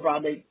people more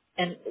broadly,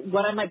 and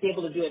what I might be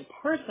able to do in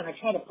person. I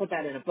try to put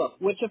that in a book,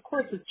 which of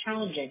course is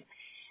challenging.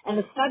 And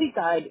the study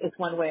guide is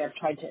one way I've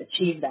tried to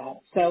achieve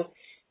that. So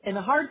in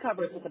the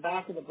hardcovers at the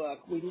back of the book,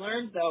 we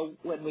learned, though,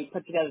 when we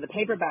put together the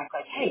paperback,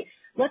 like, hey,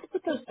 let's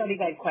put those study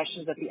guide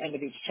questions at the end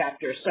of each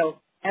chapter.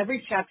 So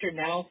every chapter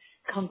now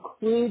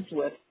concludes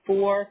with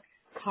 4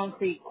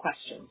 concrete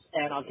questions.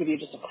 And I'll give you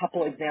just a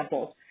couple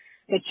examples.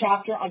 The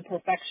chapter on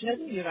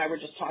perfectionism, you and I were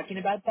just talking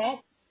about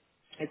that.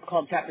 It's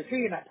called Chapter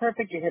 3, You're Not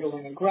Perfect, You're Here to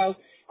Learn and Grow.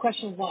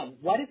 Question 1,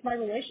 what is my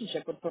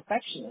relationship with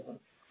perfectionism?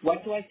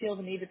 What do I feel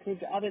the need to prove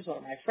to others? What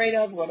am I afraid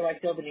of? What do I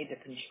feel the need to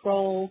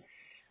control?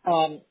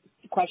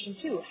 Question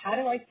 2, how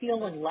do I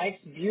feel when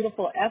life's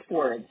beautiful F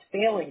words,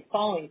 failing,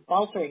 falling,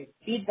 faltering,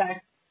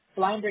 feedback,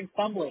 floundering,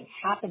 fumbling,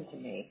 happen to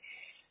me?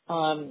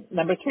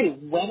 Number 3,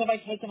 when have I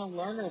taken a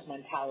learner's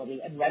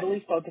mentality and readily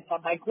focused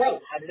on my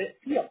growth? How did it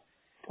feel?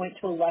 Point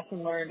to a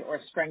lesson learned or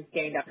a strength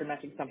gained after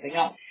messing something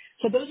up.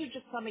 So those are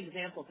just some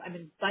examples. I'm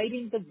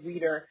inviting the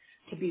reader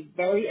to be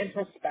very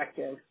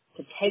introspective,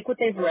 to take what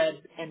they've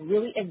read and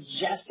really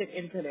ingest it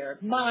into their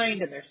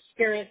mind and their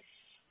spirit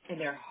and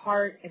their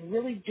heart and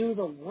really do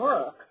the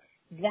work.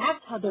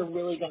 That's how they're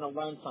really going to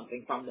learn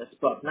something from this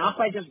book, not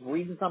by just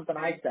reading something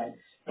I said,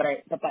 but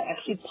by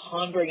actually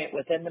pondering it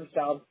within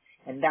themselves,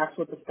 and that's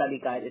what the study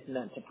guide is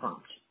meant to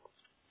prompt.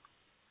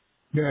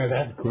 Yeah,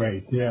 that's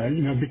great. Yeah,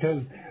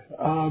 because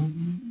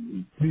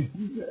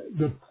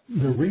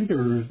the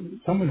readers,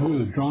 someone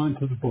who is drawn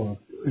to the book,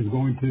 is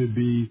going to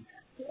be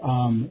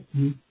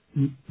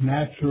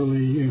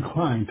naturally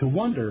inclined to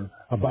wonder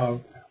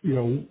about,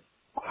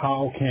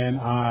 how can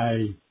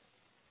I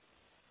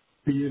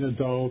be an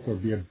adult or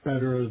be a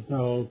better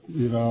adult,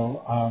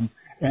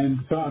 and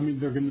so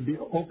they're going to be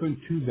open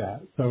to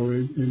that. So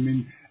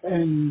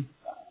and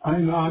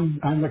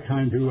I'm the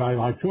kind who I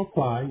like to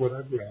apply what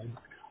I've read.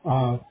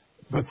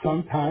 But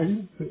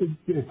sometimes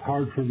it's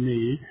hard for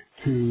me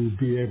to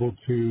be able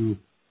to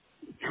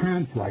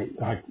translate,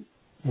 like,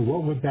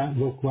 what would that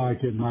look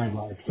like in my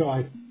life?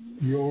 So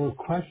your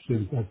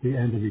questions at the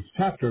end of each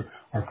chapter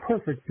are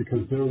perfect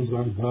because those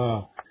are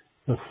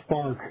the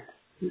spark,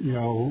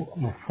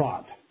 of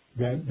thought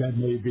that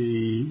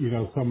maybe,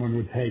 someone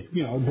would take,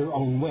 their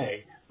own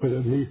way, but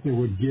at least it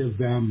would give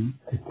them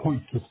a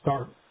point to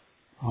start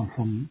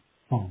from.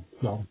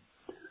 So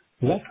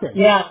that's great.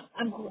 Yeah,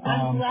 I'm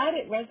glad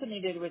it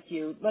resonated with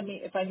you.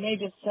 If I may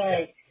just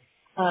say,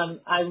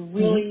 I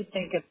really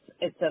think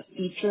it's a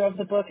feature of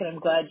the book, and I'm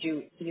glad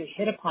you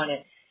hit upon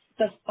it.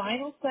 The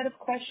final set of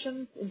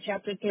questions in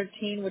Chapter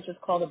 13, which is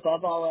called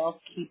Above All Else,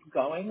 Keep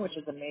Going, which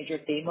is a major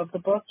theme of the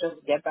book, just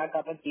get back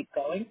up and keep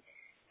going.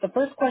 The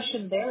first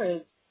question there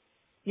is,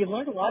 you've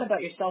learned a lot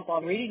about yourself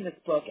while reading this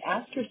book.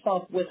 Ask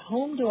yourself, with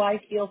whom do I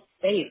feel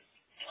safe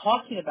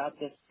talking about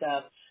this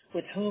stuff?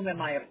 With whom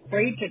am I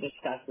afraid to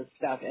discuss this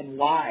stuff, and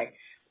why?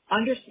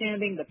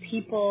 Understanding the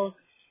people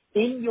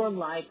in your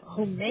life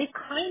who may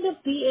kind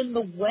of be in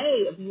the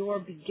way of your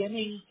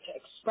beginning to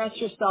express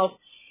yourself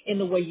in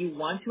the way you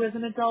want to as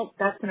an adult,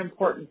 that's an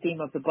important theme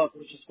of the book,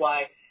 which is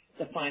why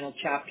the final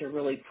chapter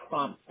really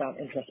prompts that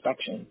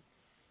introspection.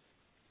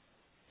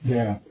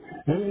 Yeah,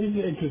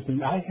 it's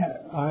interesting. I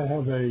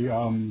have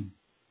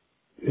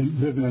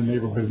live in a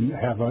neighborhood and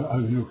have a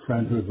new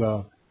friend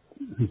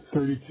who's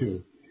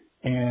 32,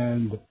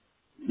 and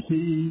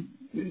he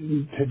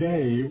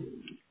today,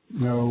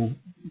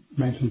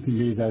 mentioned to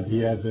me that he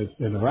had this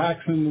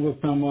interaction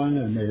with someone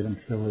and made him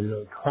feel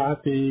really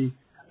crappy,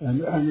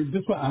 and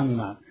just went on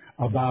and on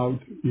about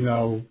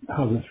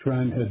how this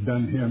friend had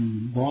done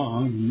him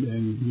wrong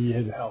and he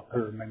had helped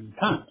her many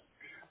times.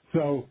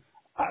 So.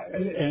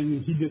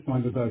 And he just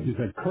wanted to, he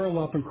said, curl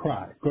up and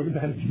cry. Go to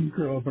bed and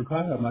curl up and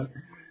cry. I'm like,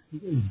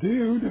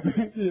 dude,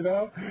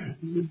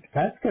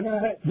 that's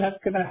gonna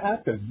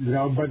happen,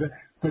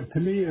 but to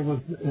me it was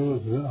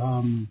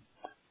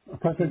a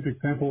perfect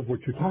example of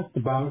what you talked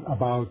about, a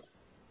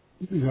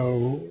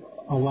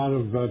lot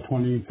of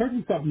 20,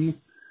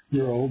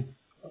 30-something-year-olds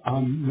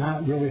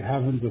not really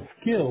having the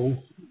skills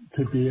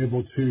to be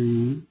able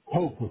to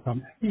cope with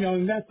them. And to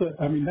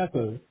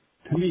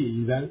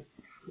me, that's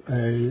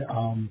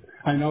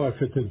I know if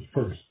it's his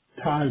first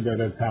time that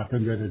it's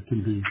happened, that it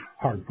can be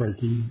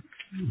heartbreaking,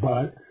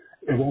 but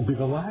it won't be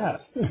the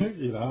last,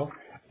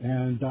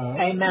 and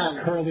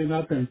Amen. curling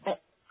up and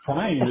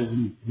crying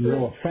isn't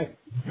no effect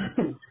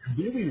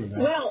dealing with that.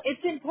 Well,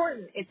 it's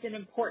important. It's an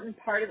important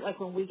part of, like,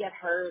 when we get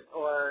hurt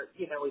or,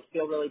 we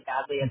feel really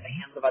badly at the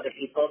hands of other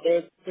people,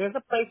 there's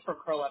a place for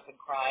curl up and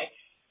cry.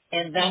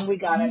 And then we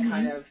got to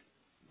kind of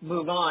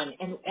move on.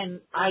 And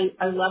I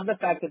love the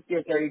fact that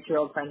your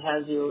 32-year-old friend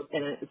has you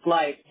in his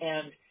life.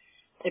 And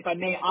if I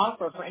may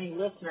offer for any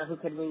listener who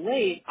could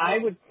relate, I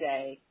would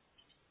say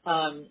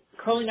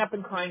curling up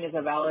and crying is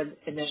a valid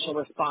initial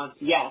response,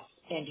 yes.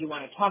 And do you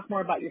want to talk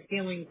more about your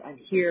feelings? I'm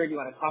here. Do you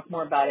want to talk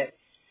more about it?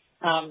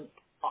 And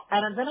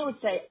then I would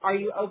say, are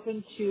you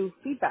open to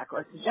feedback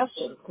or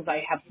suggestions? Because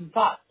I have some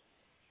thoughts.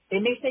 They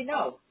may say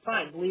no.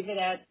 Fine. Leave it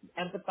at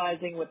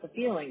empathizing with the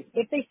feelings.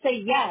 If they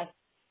say yes,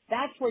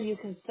 that's where you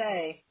can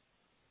say,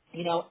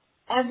 you know,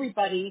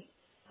 everybody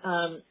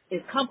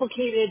is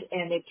complicated,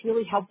 and it's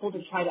really helpful to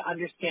try to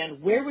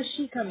understand where was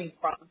she coming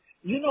from.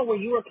 You know where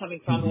you were coming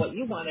from and what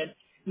you wanted.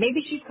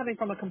 Maybe she's coming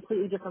from a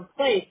completely different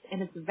place,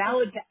 and it's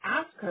valid to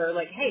ask her,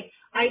 like, hey,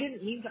 I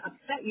didn't mean to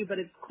upset you, but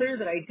it's clear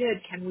that I did.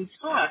 Can we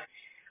talk?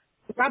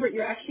 Robert,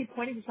 you're actually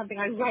pointing to something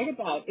I write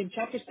about. In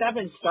Chapter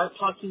 7, Start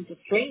Talking to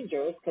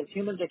Strangers, because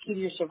humans are key to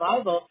your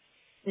survival.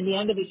 In the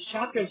end of each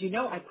chapter, as you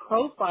know, I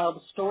profile the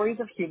stories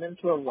of humans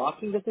who are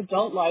walking this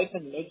adult life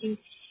and making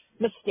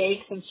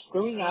mistakes and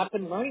screwing up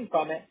and learning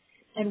from it.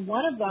 And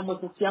one of them was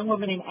this young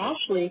woman named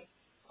Ashley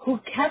who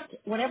kept,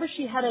 whenever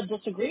she had a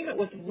disagreement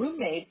with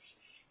roommates,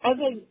 as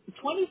a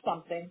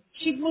 20-something,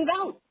 she'd move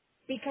out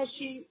because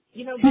she,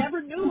 you know,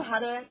 never knew how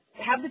to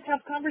have the tough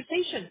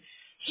conversation.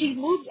 She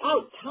moved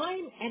out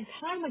time and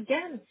time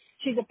again.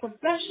 She's a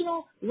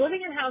professional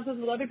living in houses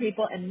with other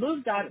people and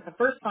moved out at the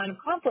first sign of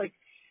conflict.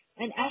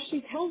 And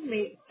Ashley tells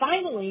me,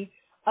 finally,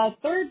 a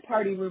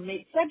third-party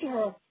roommate said to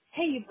her,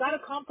 hey, you've got a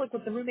conflict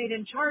with the roommate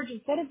in charge.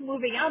 Instead of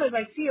moving out, as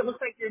I see it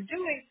looks like you're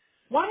doing,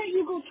 why don't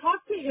you go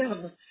talk to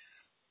him?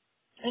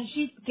 And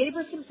she gave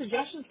her some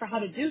suggestions for how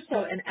to do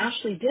so, and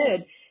Ashley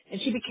did. And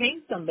she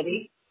became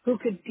somebody who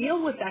could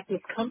deal with that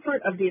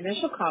discomfort of the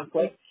initial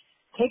conflict,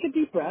 take a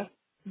deep breath,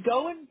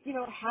 go and, you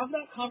know, have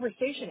that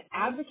conversation,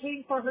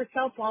 advocating for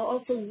herself while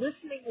also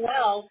listening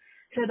well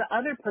to the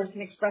other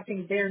person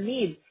expressing their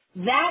needs.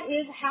 That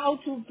is how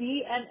to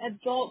be an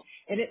adult,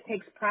 and it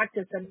takes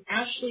practice. And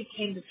Ashley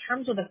came to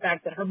terms with the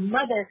fact that her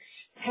mother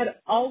had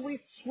always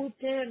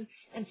swooped in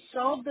and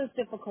solved those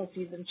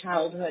difficulties in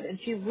childhood. And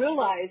she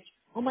realized,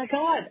 oh, my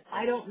God,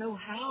 I don't know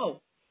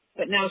how.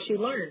 But now she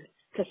learned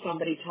because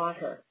somebody taught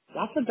her.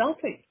 That's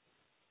adulting.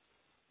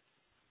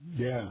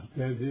 Yeah,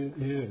 that it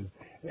is.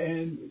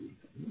 And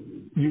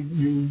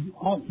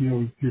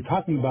you're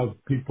talking about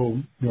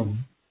people, you know,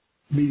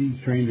 meeting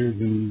strangers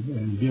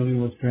and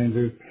dealing with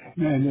strangers.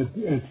 And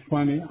it's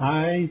funny.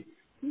 I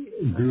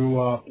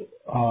grew up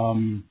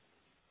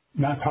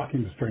not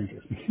talking to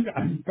strangers.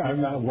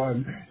 I'm not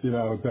one, you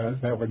know,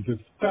 that would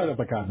just start up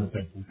a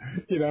conversation.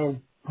 You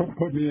know,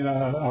 put me in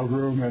a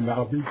room and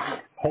I'll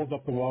hold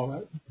up the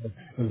wall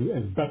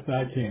as best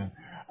I can.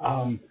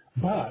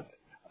 But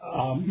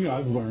you know,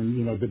 I've learned,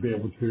 you know, to be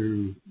able to,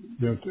 you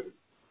know,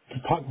 to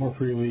talk more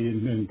freely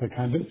and to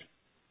kind of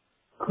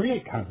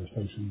create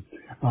conversation.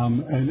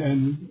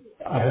 And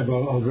I have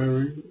a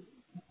very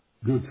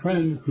good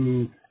friend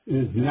who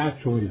is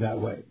naturally that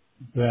way,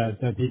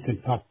 that he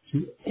can talk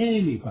to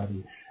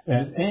anybody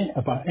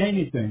about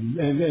anything,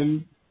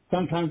 and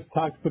sometimes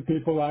talk to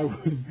people I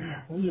would,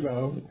 you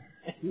know,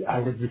 I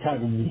would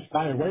kind of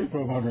shy away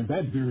from him. I mean,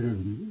 that dude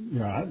is, you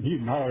know,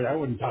 he's gnarly. I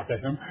wouldn't talk to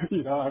him,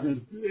 you know. I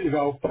mean, you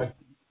know, but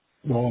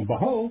lo and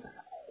behold,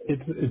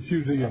 it's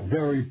usually a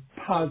very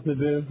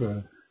positive,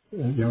 you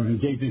know,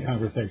 engaging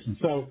conversation.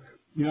 So,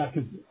 you know,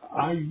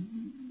 I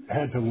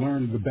had to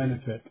learn the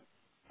benefit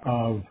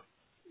of,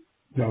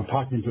 you know,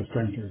 talking to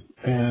strangers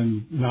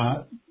and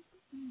not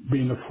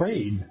being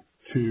afraid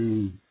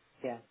to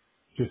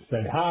just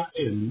say hi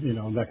and, you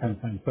know, that kind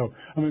of thing. So,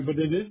 I mean, but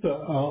it is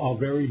a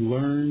very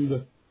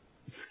learned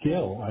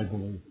skill, I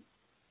believe.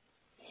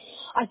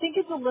 I think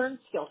it's a learned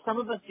skill. Some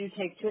of us do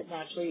take to it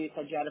naturally. You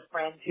said you had a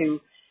friend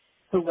who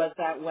was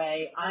that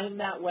way. I'm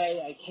that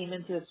way. I came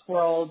into this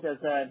world as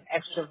an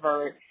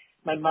extrovert.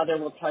 My mother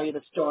will tell you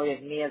the story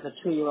of me as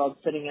a 2-year-old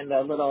sitting in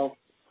the little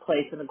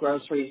place in the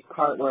grocery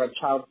cart where a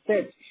child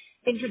sits,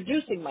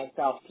 introducing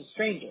myself to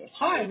strangers.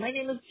 Hi, my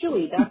name is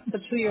Julie. That's the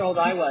 2-year-old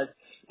I was.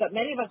 But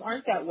many of us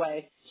aren't that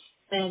way.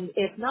 And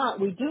if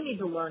not, we do need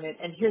to learn it.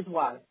 And here's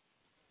why.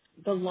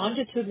 The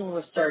longitudinal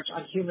research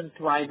on human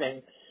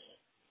thriving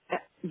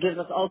gives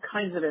us all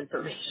kinds of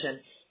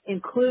information,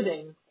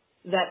 including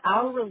that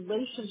our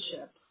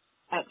relationships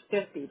at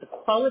 50, the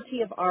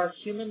quality of our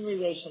human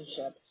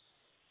relationships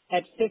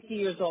at 50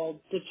 years old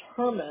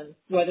determine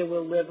whether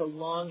we'll live a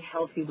long,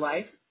 healthy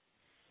life.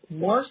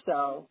 More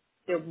so,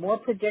 they're more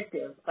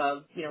predictive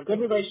of, you know, good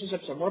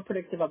relationships are more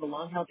predictive of a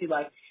long, healthy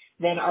life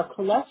than our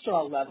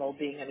cholesterol level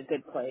being in a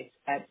good place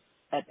at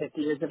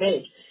 50 years of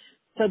age.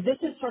 So this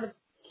is sort of,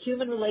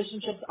 human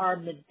relationships are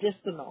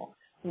medicinal.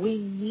 We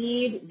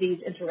need these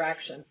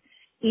interactions.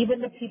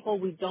 Even the people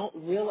we don't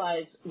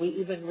realize we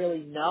even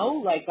really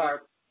know, like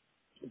our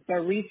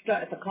barista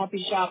at the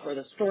coffee shop or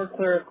the store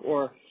clerk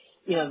or,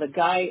 you know, the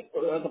guy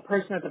or the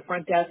person at the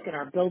front desk in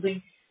our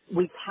building,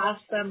 we pass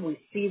them, we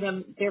see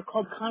them. They're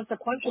called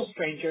consequential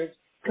strangers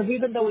because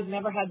even though we've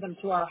never had them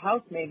to our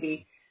house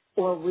maybe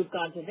or we've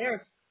gone to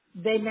theirs,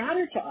 they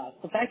matter to us.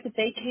 The fact that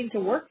they came to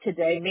work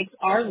today makes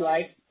our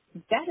life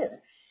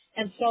better.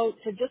 And so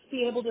to just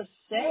be able to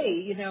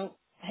say,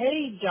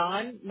 hey,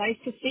 John, nice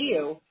to see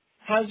you.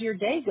 How's your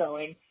day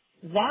going?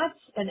 That's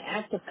an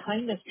act of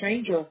kindness,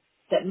 stranger,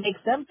 that makes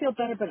them feel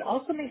better, but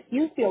also makes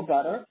you feel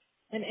better.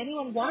 And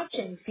anyone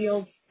watching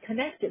feels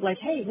connected. Like,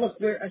 hey, look,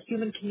 we're a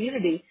human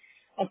community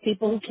of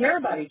people who care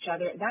about each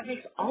other. That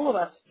makes all of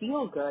us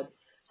feel good.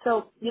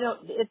 So,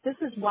 if this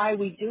is why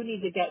we do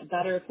need to get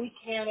better. If we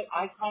can at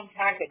eye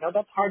contact, I know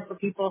that's hard for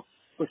people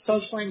with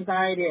social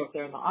anxiety, or if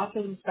they're in the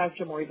autism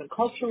spectrum, or even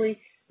culturally,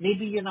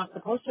 maybe you're not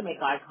supposed to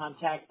make eye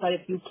contact, but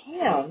if you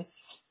can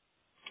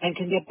and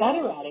can get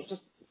better at it,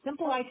 just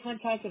simple eye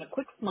contact and a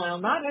quick smile,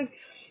 not a,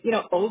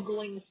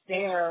 ogling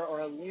stare or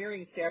a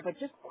leering stare, but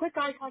just quick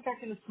eye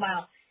contact and a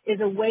smile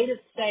is a way to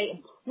say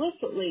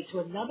implicitly to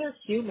another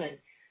human,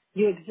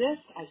 you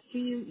exist, I see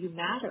you, you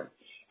matter.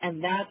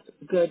 And that's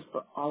good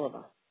for all of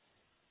us.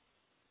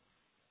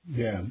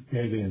 Yeah,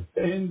 it is.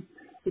 And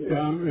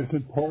it's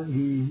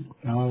important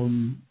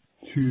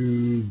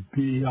to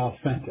be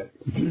authentic.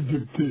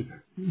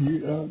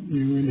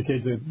 You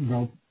indicate that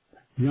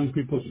young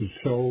people should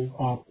show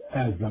up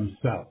as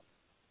themselves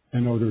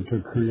in order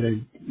to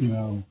create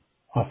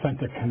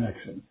authentic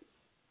connections.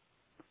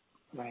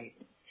 Right.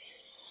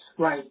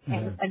 Right. Yeah.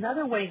 And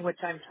another way in which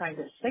I'm trying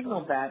to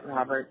signal that,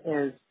 Robert,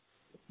 is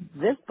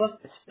this book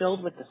is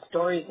filled with the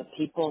stories of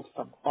people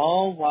from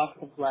all walks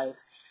of life,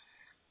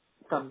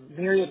 from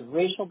myriad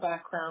racial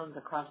backgrounds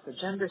across the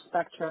gender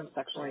spectrum,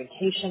 sexual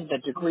orientation, the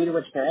degree to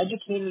which they're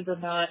educated or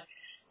not,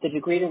 the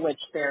degree to which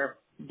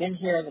they've been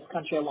here in this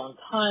country a long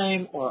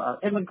time or are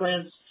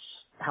immigrants,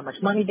 how much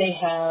money they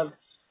have,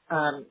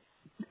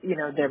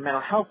 their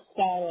mental health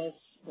status,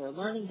 their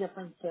learning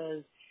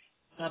differences.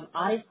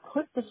 I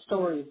put the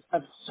stories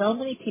of so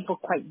many people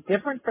quite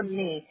different from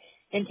me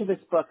into this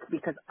book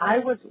because I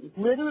was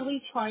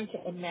literally trying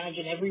to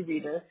imagine every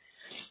reader,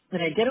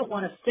 and I didn't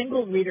want a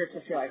single reader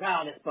to feel like,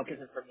 oh, this book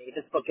isn't for me.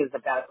 This book is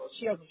about, well,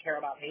 she doesn't care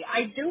about me.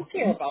 I do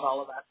care about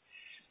all of us.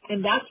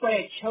 And that's why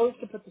I chose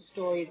to put the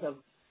stories of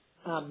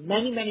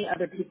many, many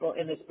other people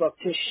in this book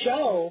to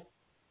show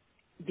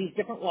these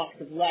different walks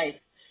of life.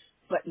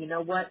 But you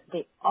know what?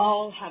 They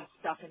all have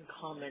stuff in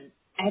common.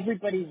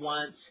 Everybody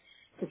wants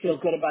to feel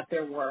good about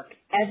their work.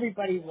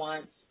 Everybody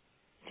wants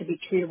to be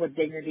treated with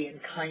dignity and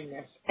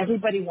kindness.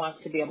 Everybody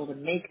wants to be able to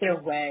make their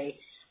way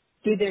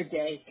through their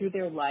day, through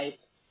their life,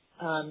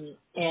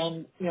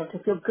 and to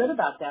feel good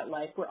about that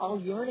life. We're all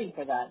yearning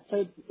for that.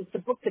 So it's a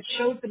book that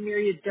shows the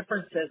myriad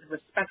differences,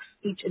 respects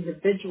each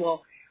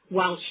individual,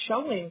 while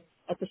showing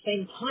at the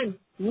same time,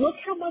 look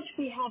how much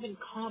we have in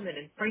common.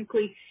 And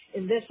frankly,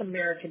 in this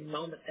American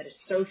moment that is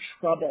so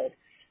troubled,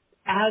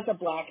 as a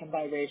Black and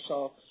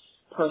biracial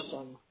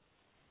person,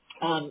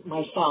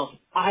 myself,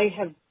 I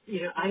have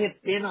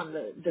been on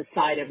the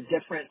side of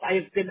difference. I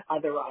have been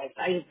otherized.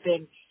 I have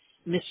been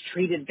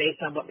mistreated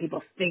based on what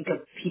people think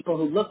of people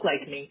who look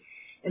like me.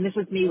 And this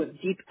is me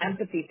with deep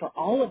empathy for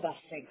all of us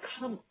saying,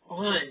 come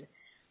on,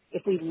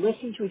 if we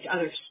listen to each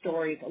other's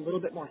stories a little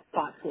bit more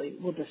thoughtfully,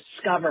 we'll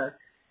discover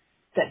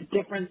that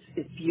difference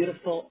is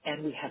beautiful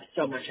and we have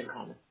so much in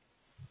common.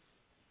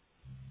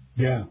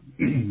 Yeah,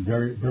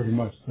 very, very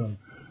much so.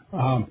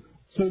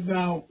 So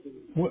now,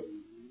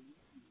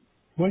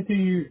 what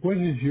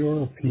is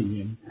your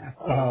opinion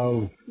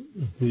of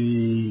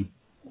the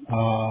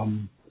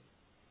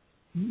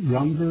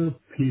younger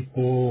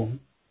people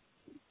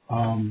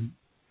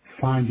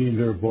finding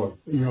their voice?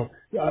 In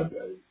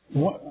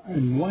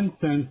one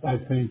sense, I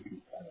think,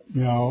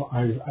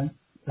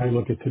 I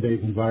look at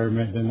today's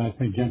environment and I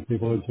think young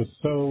people are just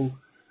so,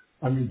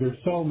 there's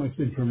so much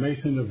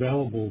information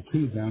available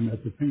to them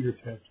at the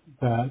fingertips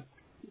that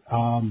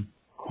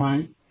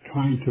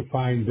trying to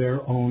find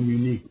their own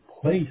unique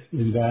place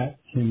in that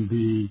can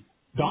be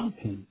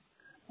daunting.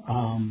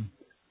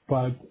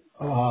 But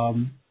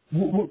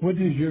what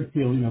is your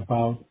feeling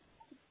about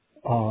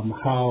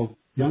how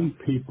young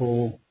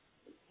people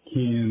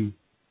can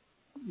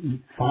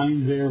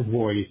find their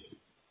voice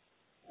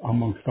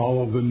amongst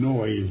all of the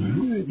noise,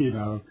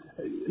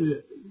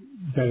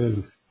 that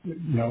is,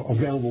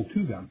 available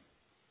to them?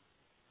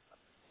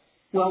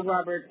 Well,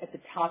 Robert, at the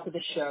top of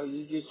the show,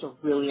 you used a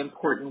really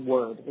important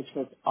word, which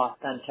was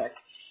authentic.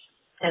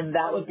 And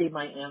that would be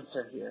my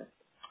answer here.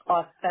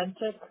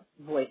 Authentic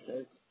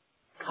voices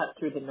cut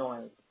through the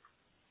noise.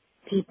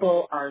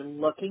 People are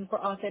looking for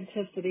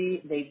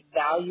authenticity. They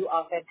value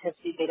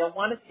authenticity. They don't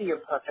want to see your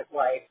perfect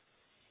life.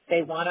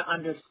 They want to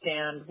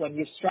understand when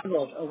you've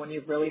struggled or when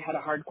you've really had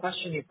a hard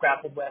question you've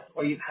grappled with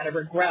or you've had a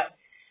regret.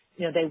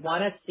 They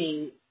want to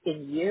see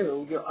in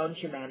you your own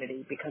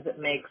humanity because it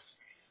makes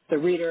the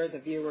reader, the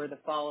viewer, the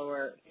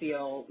follower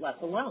feel less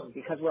alone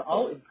because we're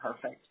all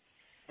imperfect.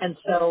 And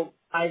so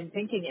I'm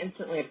thinking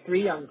instantly of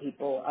three young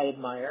people I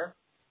admire.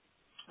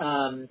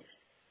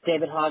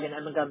 David Hogg and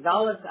Emma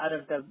Gonzalez out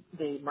of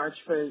the March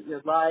for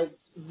Your Lives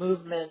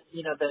movement.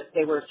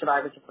 They were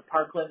survivors of the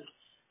Parkland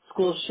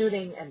school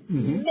shooting, and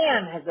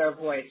man, has their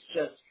voice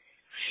just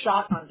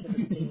shot onto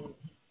the scene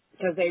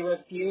because they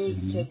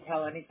refused to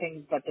tell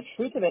anything but the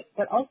truth of it.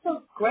 But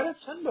also Greta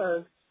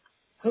Thunberg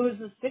who is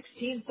a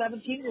 16,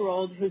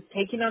 17-year-old who's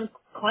taking on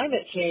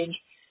climate change.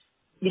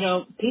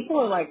 People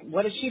are like,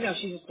 what does she know?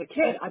 She's just a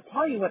kid. I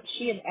tell you what,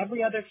 she and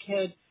every other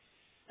kid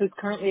who's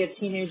currently a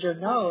teenager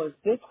knows,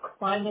 this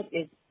climate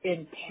is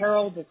in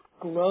peril, this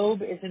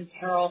globe is in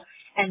peril,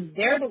 and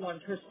they're the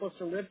ones who are supposed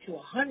to live to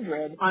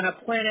 100 on a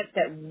planet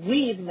that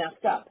we've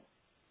messed up,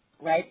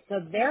 right? So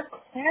their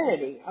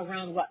clarity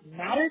around what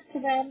matters to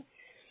them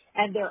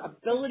and their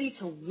ability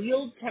to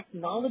wield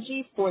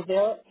technology for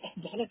their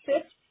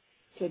benefit,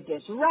 to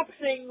disrupt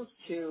things,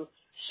 to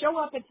show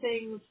up at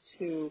things,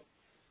 to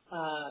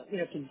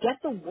to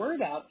get the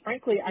word out.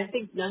 Frankly, I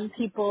think young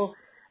people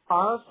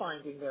are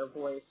finding their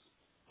voice,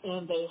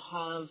 and they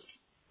have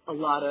a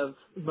lot of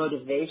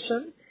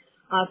motivation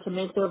to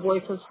make their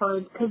voices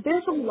heard, because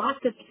there's a lot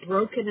that's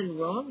broken and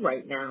wrong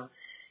right now.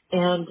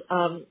 And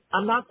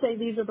I'm not saying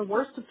these are the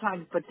worst of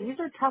times, but these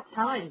are tough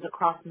times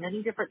across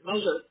many different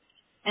measures.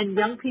 And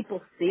young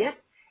people see it,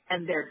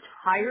 and they're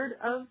tired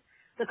of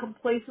the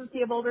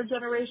complacency of older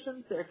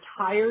generations. They're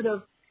tired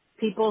of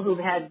people who've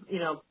had,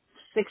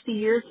 60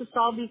 years to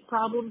solve these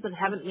problems and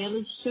haven't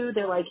managed to.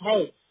 They're like,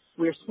 hey,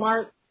 we're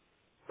smart.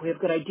 We have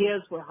good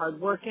ideas. We're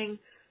hardworking.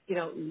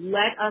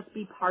 Let us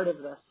be part of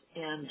this.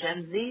 And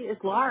Gen Z is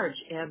large,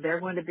 and they're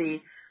going to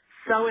be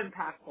so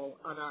impactful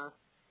on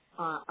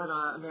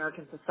our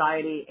American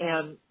society.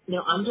 And,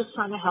 I'm just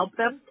trying to help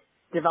them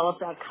develop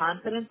that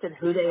confidence in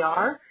who they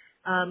are,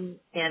 and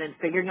in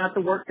figuring out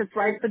the work that's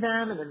right for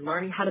them, and in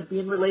learning how to be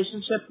in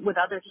relationship with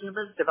other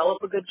humans,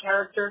 develop a good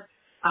character.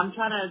 I'm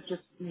trying to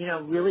just,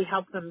 really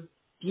help them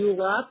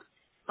fuel up,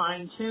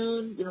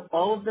 fine-tune,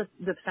 all of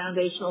the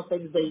foundational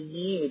things they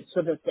need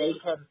so that they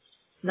can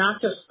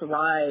not just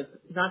thrive,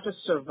 not just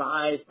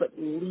survive, but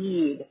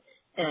lead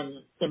and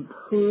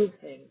improve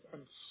things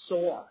and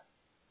soar.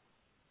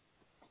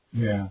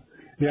 Yeah.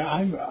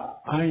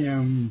 I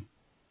am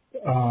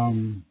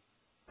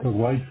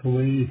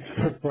delightfully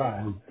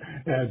surprised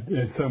at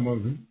some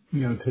of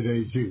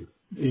today's youth,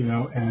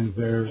 and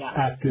their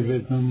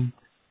activism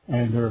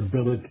and their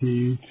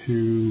ability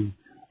to,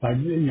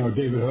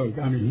 David Hoke.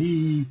 I mean,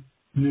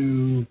 he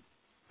knew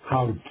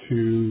how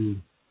to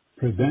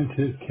present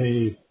his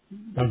case,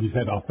 like you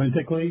said,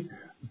 authentically,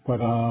 but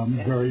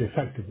very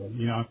effectively.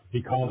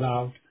 He called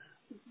out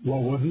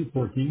what wasn't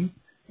working,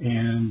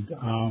 and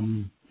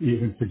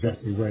even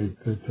suggested ways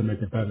to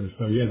make it better.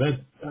 So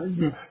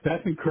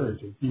that's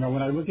encouraging.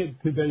 When I look at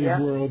today's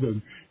world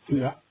and see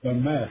the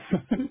mess,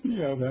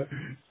 that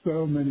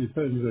so many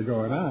things are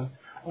going on,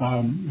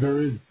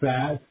 there is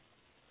that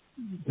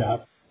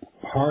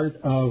part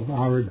of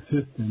our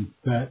existence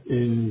that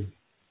is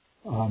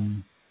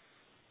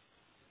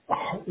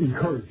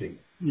encouraging,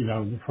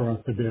 for us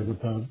to be able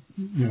to,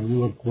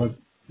 look what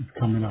is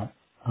coming up.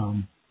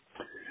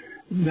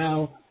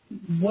 Now,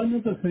 one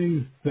of the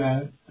things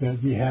that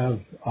we have,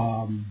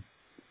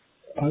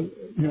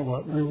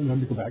 let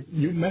me go back.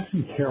 You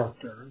mentioned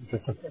character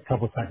just a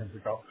couple of seconds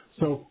ago.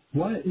 So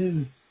what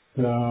is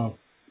the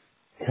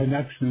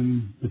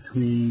connection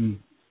between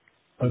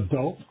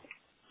adults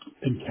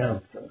and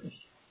character?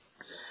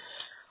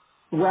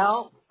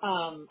 Well,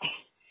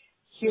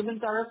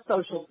 humans are a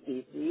social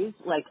species.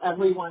 Like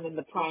everyone in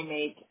the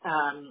primate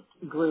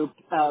group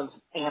of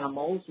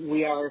animals,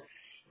 we are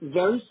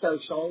very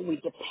social. We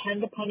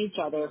depend upon each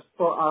other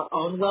for our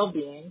own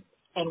well-being,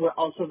 and we're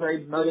also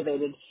very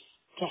motivated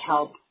to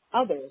help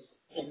others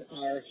in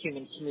our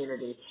human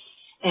community.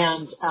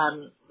 And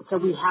so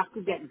we have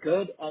to get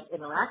good at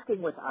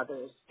interacting with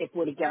others if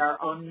we're to get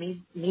our own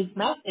needs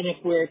met and if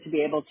we're to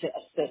be able to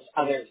assist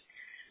others.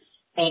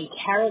 And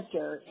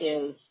character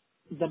is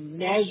the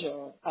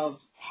measure of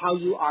how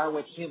you are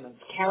with humans.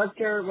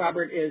 Character,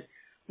 Robert, is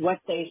what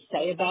they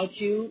say about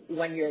you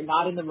when you're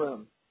not in the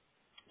room.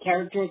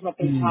 Character is what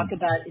they talk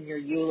about in your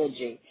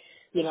eulogy.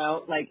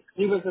 Like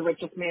he was the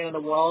richest man in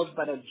the world,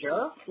 but a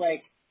jerk.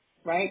 Like,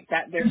 right?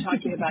 That they're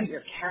talking about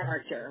your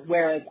character.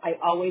 Whereas I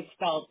always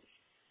felt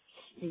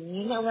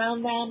seen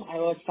around them. I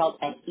always felt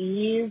at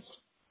ease.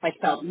 I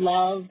felt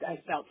loved.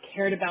 I felt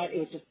cared about. It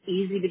was just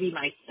easy to be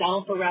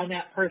myself around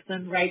that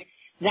person, right?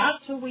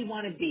 That's who we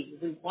want to be.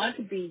 We want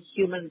to be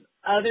humans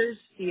others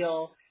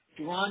feel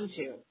drawn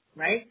to,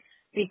 right?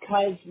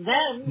 Because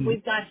then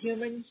we've got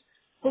humans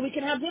who we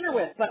can have dinner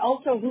with, but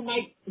also who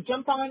might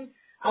jump on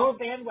our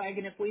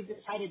bandwagon if we've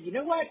decided, you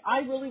know what, I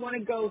really want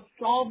to go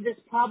solve this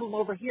problem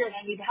over here and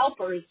I need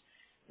helpers.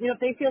 If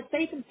they feel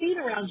safe and seen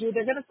around you,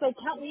 they're going to say,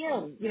 count me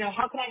in.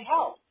 How can I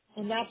help?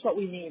 And that's what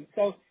we need.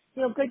 So,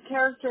 good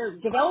character,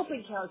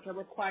 developing character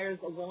requires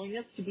a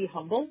willingness to be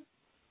humble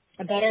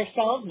about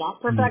ourselves,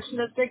 not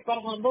perfectionistic, but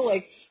humble.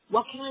 Like,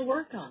 what can I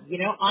work on?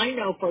 I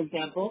know, for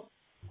example,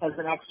 as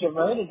an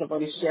extrovert, as I've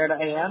already shared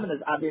I am, and as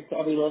obvious to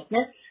every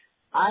listener,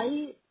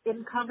 I,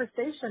 in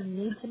conversation,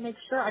 need to make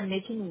sure I'm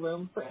making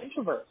room for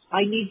introverts.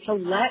 I need to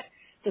let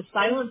the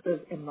silences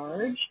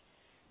emerge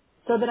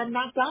so that I'm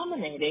not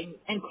dominating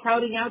and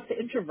crowding out the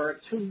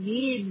introverts who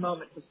need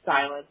moments of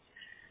silence,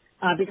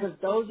 because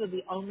those are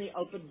the only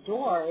open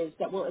doors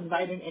that will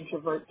invite an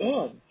introvert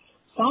in.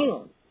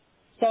 Silence.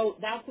 So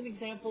that's an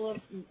example of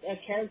a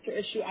character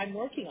issue I'm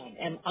working on.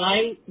 Am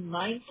I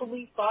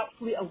mindfully,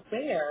 thoughtfully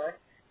aware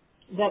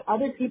that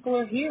other people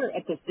are here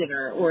at this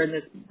dinner or in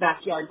this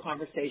backyard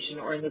conversation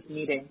or in this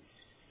meeting?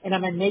 And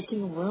am I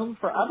making room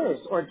for others,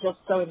 or just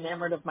so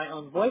enamored of my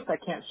own voice I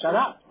can't shut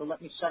up? So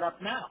let me shut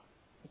up now.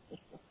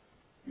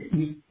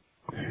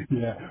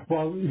 Yeah.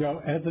 Well,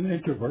 as an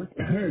introvert,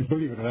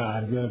 believe it or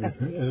not, as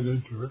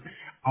an introvert,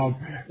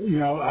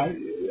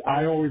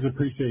 I always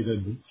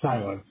appreciated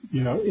silence,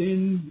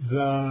 in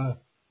the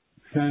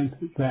sense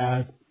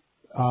that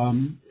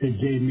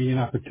it gave me an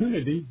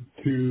opportunity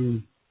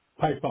to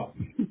pipe up.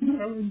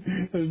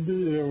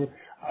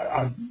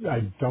 I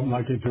don't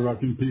like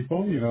interrupting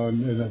people,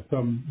 and if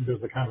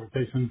there's a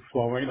conversation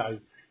flowing, I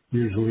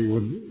usually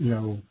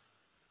would,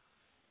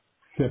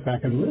 sit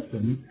back and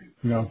listen,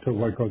 to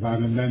what goes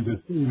on, and then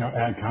just,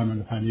 add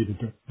comment if I needed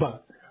to.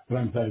 But what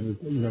I'm saying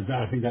is,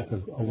 I think that's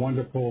a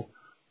wonderful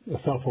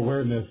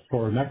self-awareness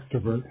for an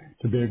extrovert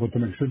to be able to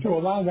make sure to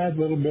allow that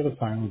little bit of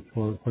silence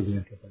for the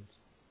introverts.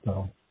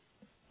 So,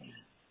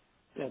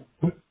 Good.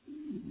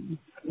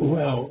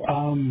 well,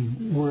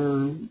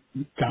 we're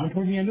down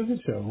toward the end of the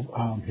show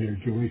here,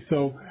 Julie.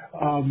 So,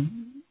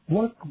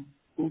 what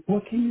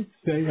can you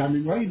say? I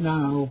mean, right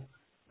now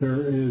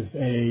there is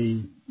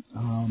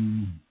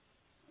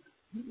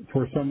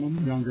for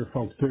some younger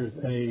folks, there's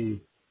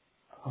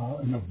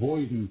an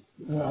avoidance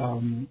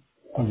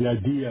of the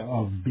idea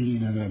of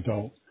being an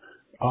adult.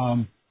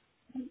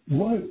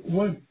 What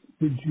would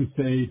you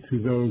say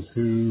to those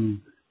who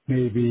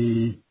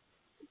maybe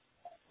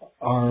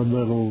are a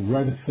little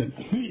reticent,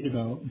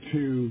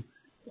 to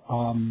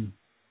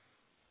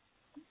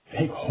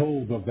take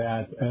hold of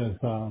that as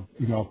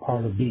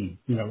part of being,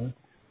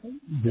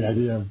 the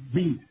idea of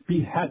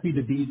being happy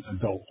to be an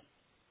adult?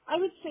 I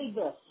would say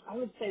this. I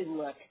would say,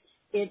 look,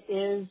 it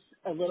is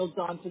a little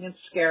daunting and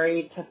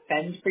scary to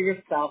fend for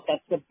yourself.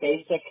 That's the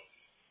basic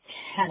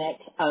tenet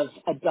of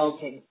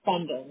adulting,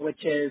 fending,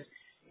 which is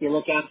you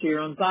look after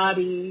your own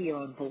body, your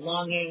own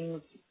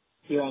belongings,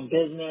 your own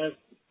business,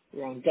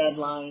 your own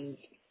deadlines.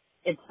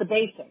 It's the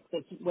basics.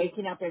 It's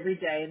waking up every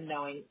day and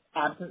knowing,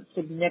 absent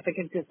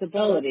significant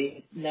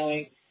disability,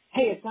 knowing,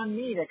 hey, it's on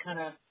me to kind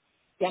of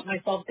get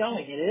myself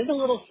going. It is a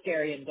little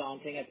scary and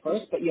daunting at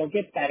first, but you'll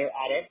get better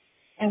at it.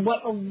 And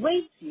what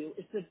awaits you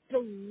is the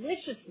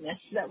deliciousness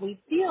that we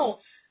feel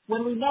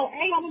when we know,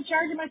 hey, I'm in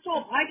charge of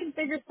myself. I can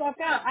figure stuff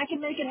out. I can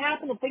make it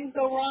happen. If things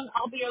go wrong,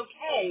 I'll be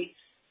okay.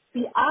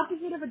 The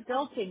opposite of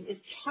adulting is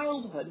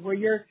childhood, where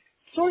you're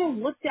sort of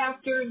looked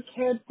after and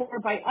cared for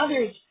by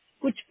others,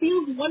 which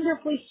feels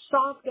wonderfully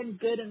soft and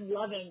good and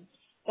loving.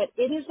 But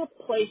it is a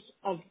place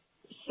of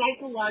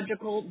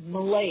psychological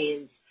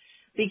malaise,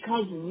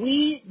 because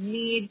we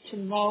need to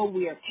know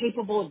we are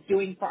capable of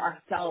doing for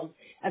ourselves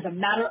as a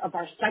matter of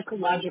our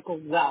psychological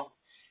wealth.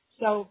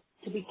 So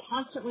to be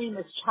constantly in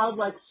this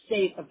childlike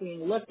state of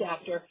being looked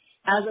after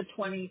as a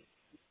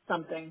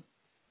 20-something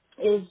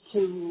is to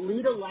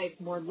lead a life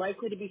more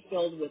likely to be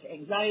filled with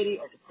anxiety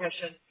or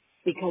depression,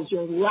 because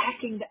you're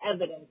lacking the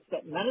evidence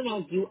that,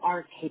 no, you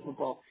are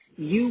capable.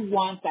 You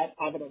want that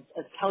evidence.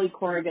 As Kelly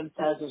Corrigan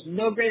says, there's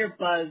no greater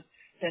buzz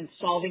than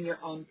solving your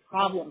own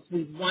problems.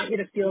 We want you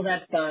to feel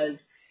that buzz.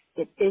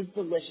 It is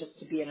delicious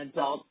to be an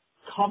adult.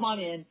 Come on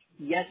in.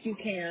 Yes, you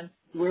can.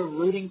 We're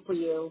rooting for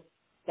you.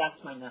 That's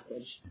my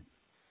message.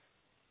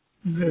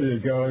 There you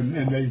go.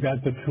 And they've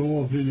got the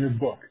tools in your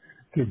book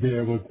to be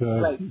able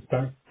to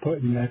start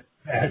putting that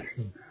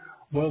action.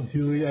 Well,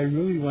 Julie, I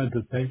really wanted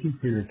to thank you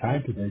for your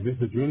time today. This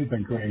has really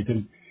been great.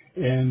 And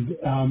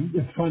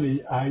it's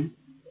funny,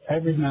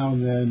 every now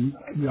and then,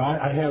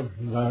 I have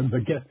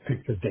the guest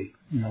pick the date,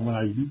 when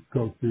I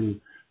go through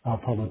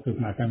publicists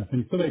and that kind of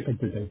thing. So they pick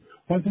the date.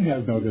 One thing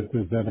I've noticed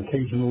is that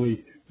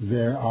occasionally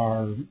there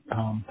are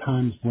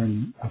times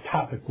when a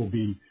topic will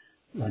be,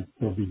 like,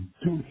 there'll be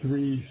 2 or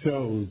 3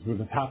 shows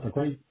with a topic,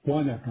 right?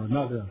 One after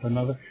another after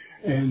another.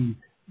 And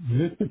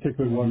this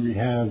particular one, we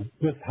have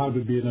just how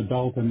to be an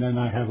adult, and then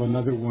I have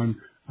another one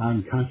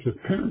on conscious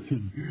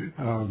parenting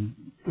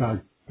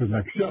the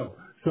next show.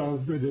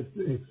 So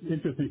it's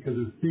interesting because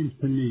it seems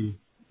to me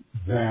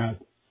that,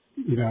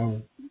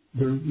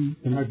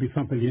 there might be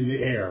something in the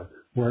air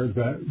where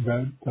the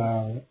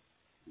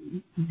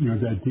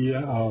idea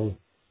of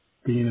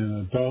being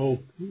an adult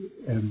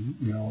and,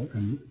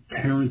 and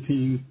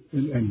parenting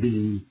and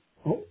being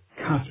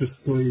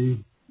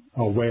consciously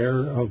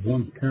aware of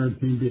one's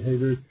parenting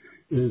behaviors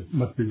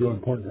must be real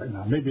important right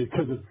now. Maybe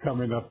because it's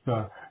coming up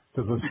to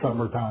the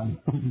summertime,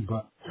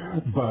 but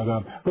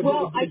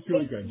well, it's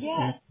really good.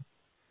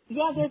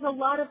 Yeah, there's a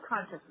lot of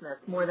consciousness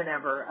more than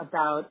ever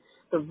about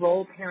the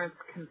role parents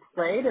can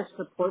play to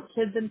support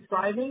kids in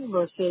thriving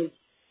versus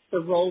the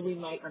role we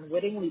might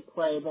unwittingly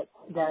play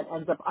that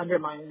ends up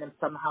undermining them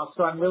somehow.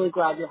 So I'm really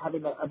glad you're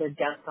having that other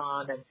guest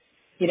on, and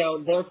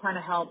they're trying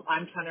to help.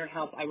 I'm trying to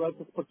help. I wrote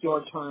this book,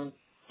 Your Turn,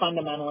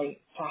 fundamentally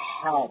to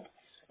help.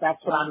 That's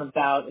what I'm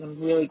about, and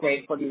I'm really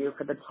grateful to you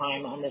for the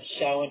time on this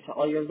show and to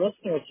all your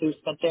listeners who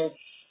spent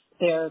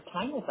their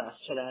time with us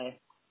today.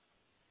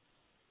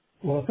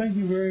 Well, thank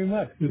you very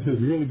much. This has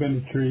really been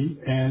a treat.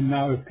 And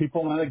now if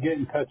people want to get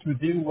in touch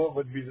with you, what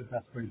would be the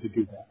best way to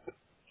do that?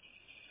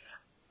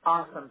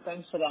 Awesome.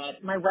 Thanks for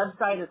that. My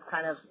website is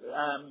kind of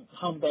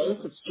home base.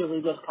 It's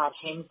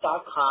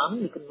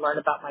julielythcott-haims.com. You can learn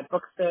about my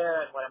books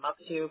there and what I'm up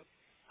to.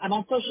 I'm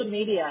on social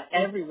media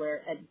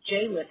everywhere at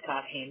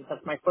Lythcott-Haims.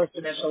 That's my first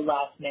initial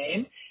last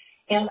name.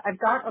 And I've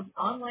got an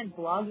online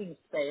blogging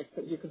space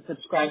that you can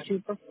subscribe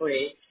to for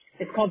free.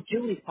 It's called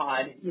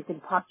JuliePod. You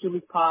can pop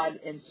JuliePod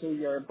into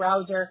your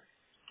browser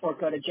or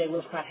go to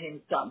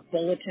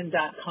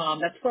jlythcott-haims.bulletin.com.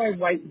 That's where I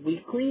write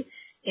weekly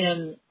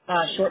in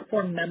short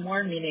form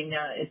memoir, meaning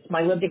it's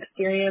my lived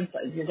experience.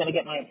 You're going to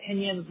get my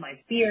opinions, my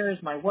fears,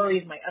 my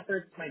worries, my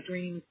efforts, my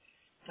dreams.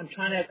 I'm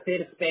trying to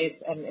create a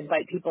space and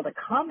invite people to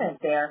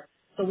comment there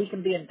so we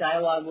can be in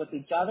dialogue with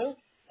each other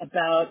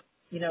about,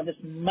 this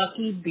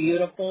mucky,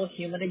 beautiful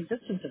human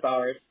existence of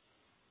ours.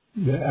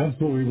 Yeah,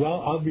 absolutely.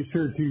 Well, I'll be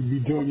sure to be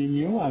joining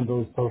you on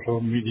those social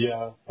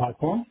media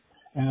platforms,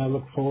 and I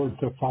look forward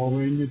to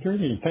following your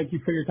journey. Thank you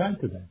for your time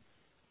today.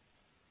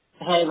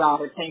 Hey,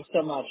 Robert, thanks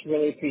so much.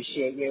 Really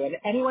appreciate you. And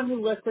anyone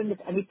who listened, if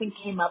anything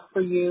came up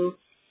for you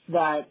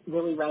that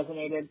really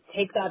resonated,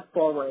 take that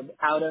forward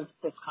out of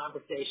this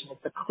conversation.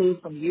 It's a clue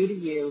from you to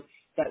you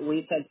that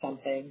we said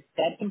something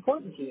that's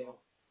important to you.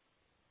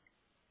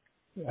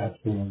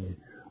 Absolutely.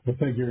 Well,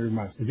 thank you very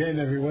much. Again,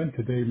 everyone,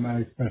 today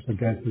my special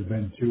guest has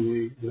been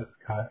Julie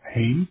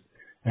Lythcott-Haims,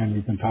 and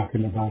we've been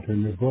talking about her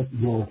new book,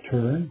 Your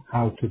Turn,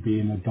 How to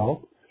Be an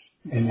Adult.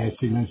 And as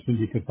she mentioned,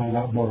 you can find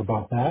out more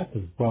about that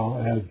as well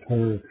as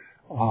her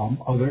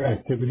other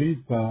activities,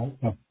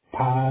 the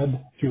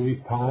pod,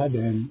 Julie's pod,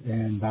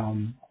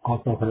 and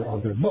also her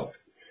other books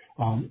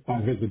by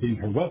visiting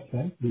her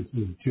website, which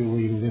is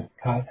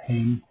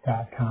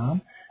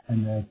julielythcott-haims.com.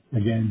 And that's,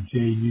 again,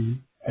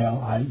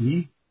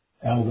 Julielythcott-Haims.com.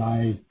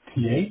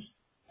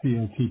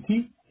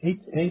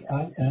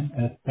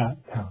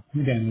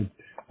 Again,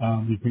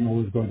 you can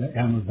always go to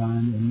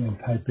Amazon and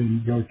type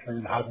in Your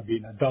Turn, How to Be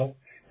an Adult,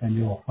 and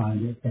you'll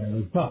find it there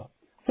as well.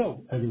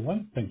 So,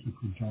 everyone, thank you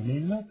for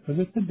joining us for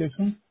this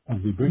edition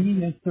of the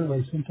Bringing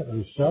Inspiration to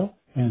Earth show.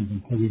 And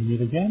until we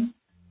meet again,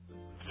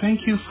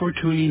 thank you for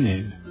tuning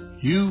in.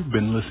 You've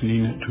been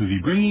listening to the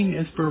Bringing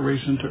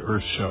Inspiration to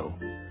Earth show.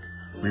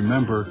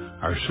 Remember,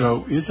 our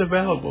show is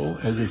available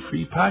as a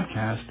free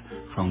podcast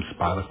from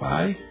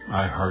Spotify,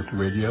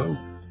 iHeartRadio,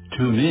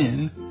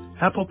 TuneIn,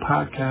 Apple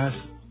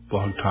Podcasts,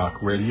 Blog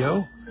Talk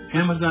Radio,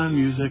 Amazon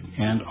Music,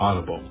 and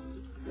Audible.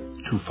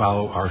 To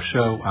follow our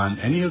show on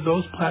any of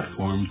those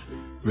platforms,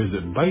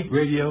 visit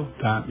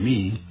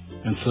biteradio.me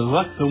and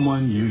select the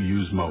one you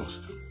use most.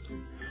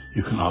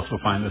 You can also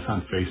find us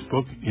on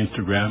Facebook,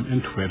 Instagram,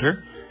 and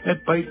Twitter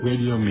at Byte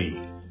Radio Me.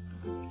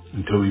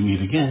 Until we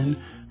meet again,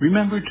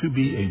 remember to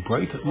be a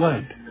bright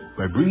light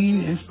by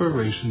bringing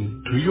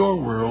inspiration to your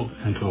world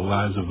and to the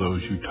lives of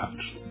those you touch.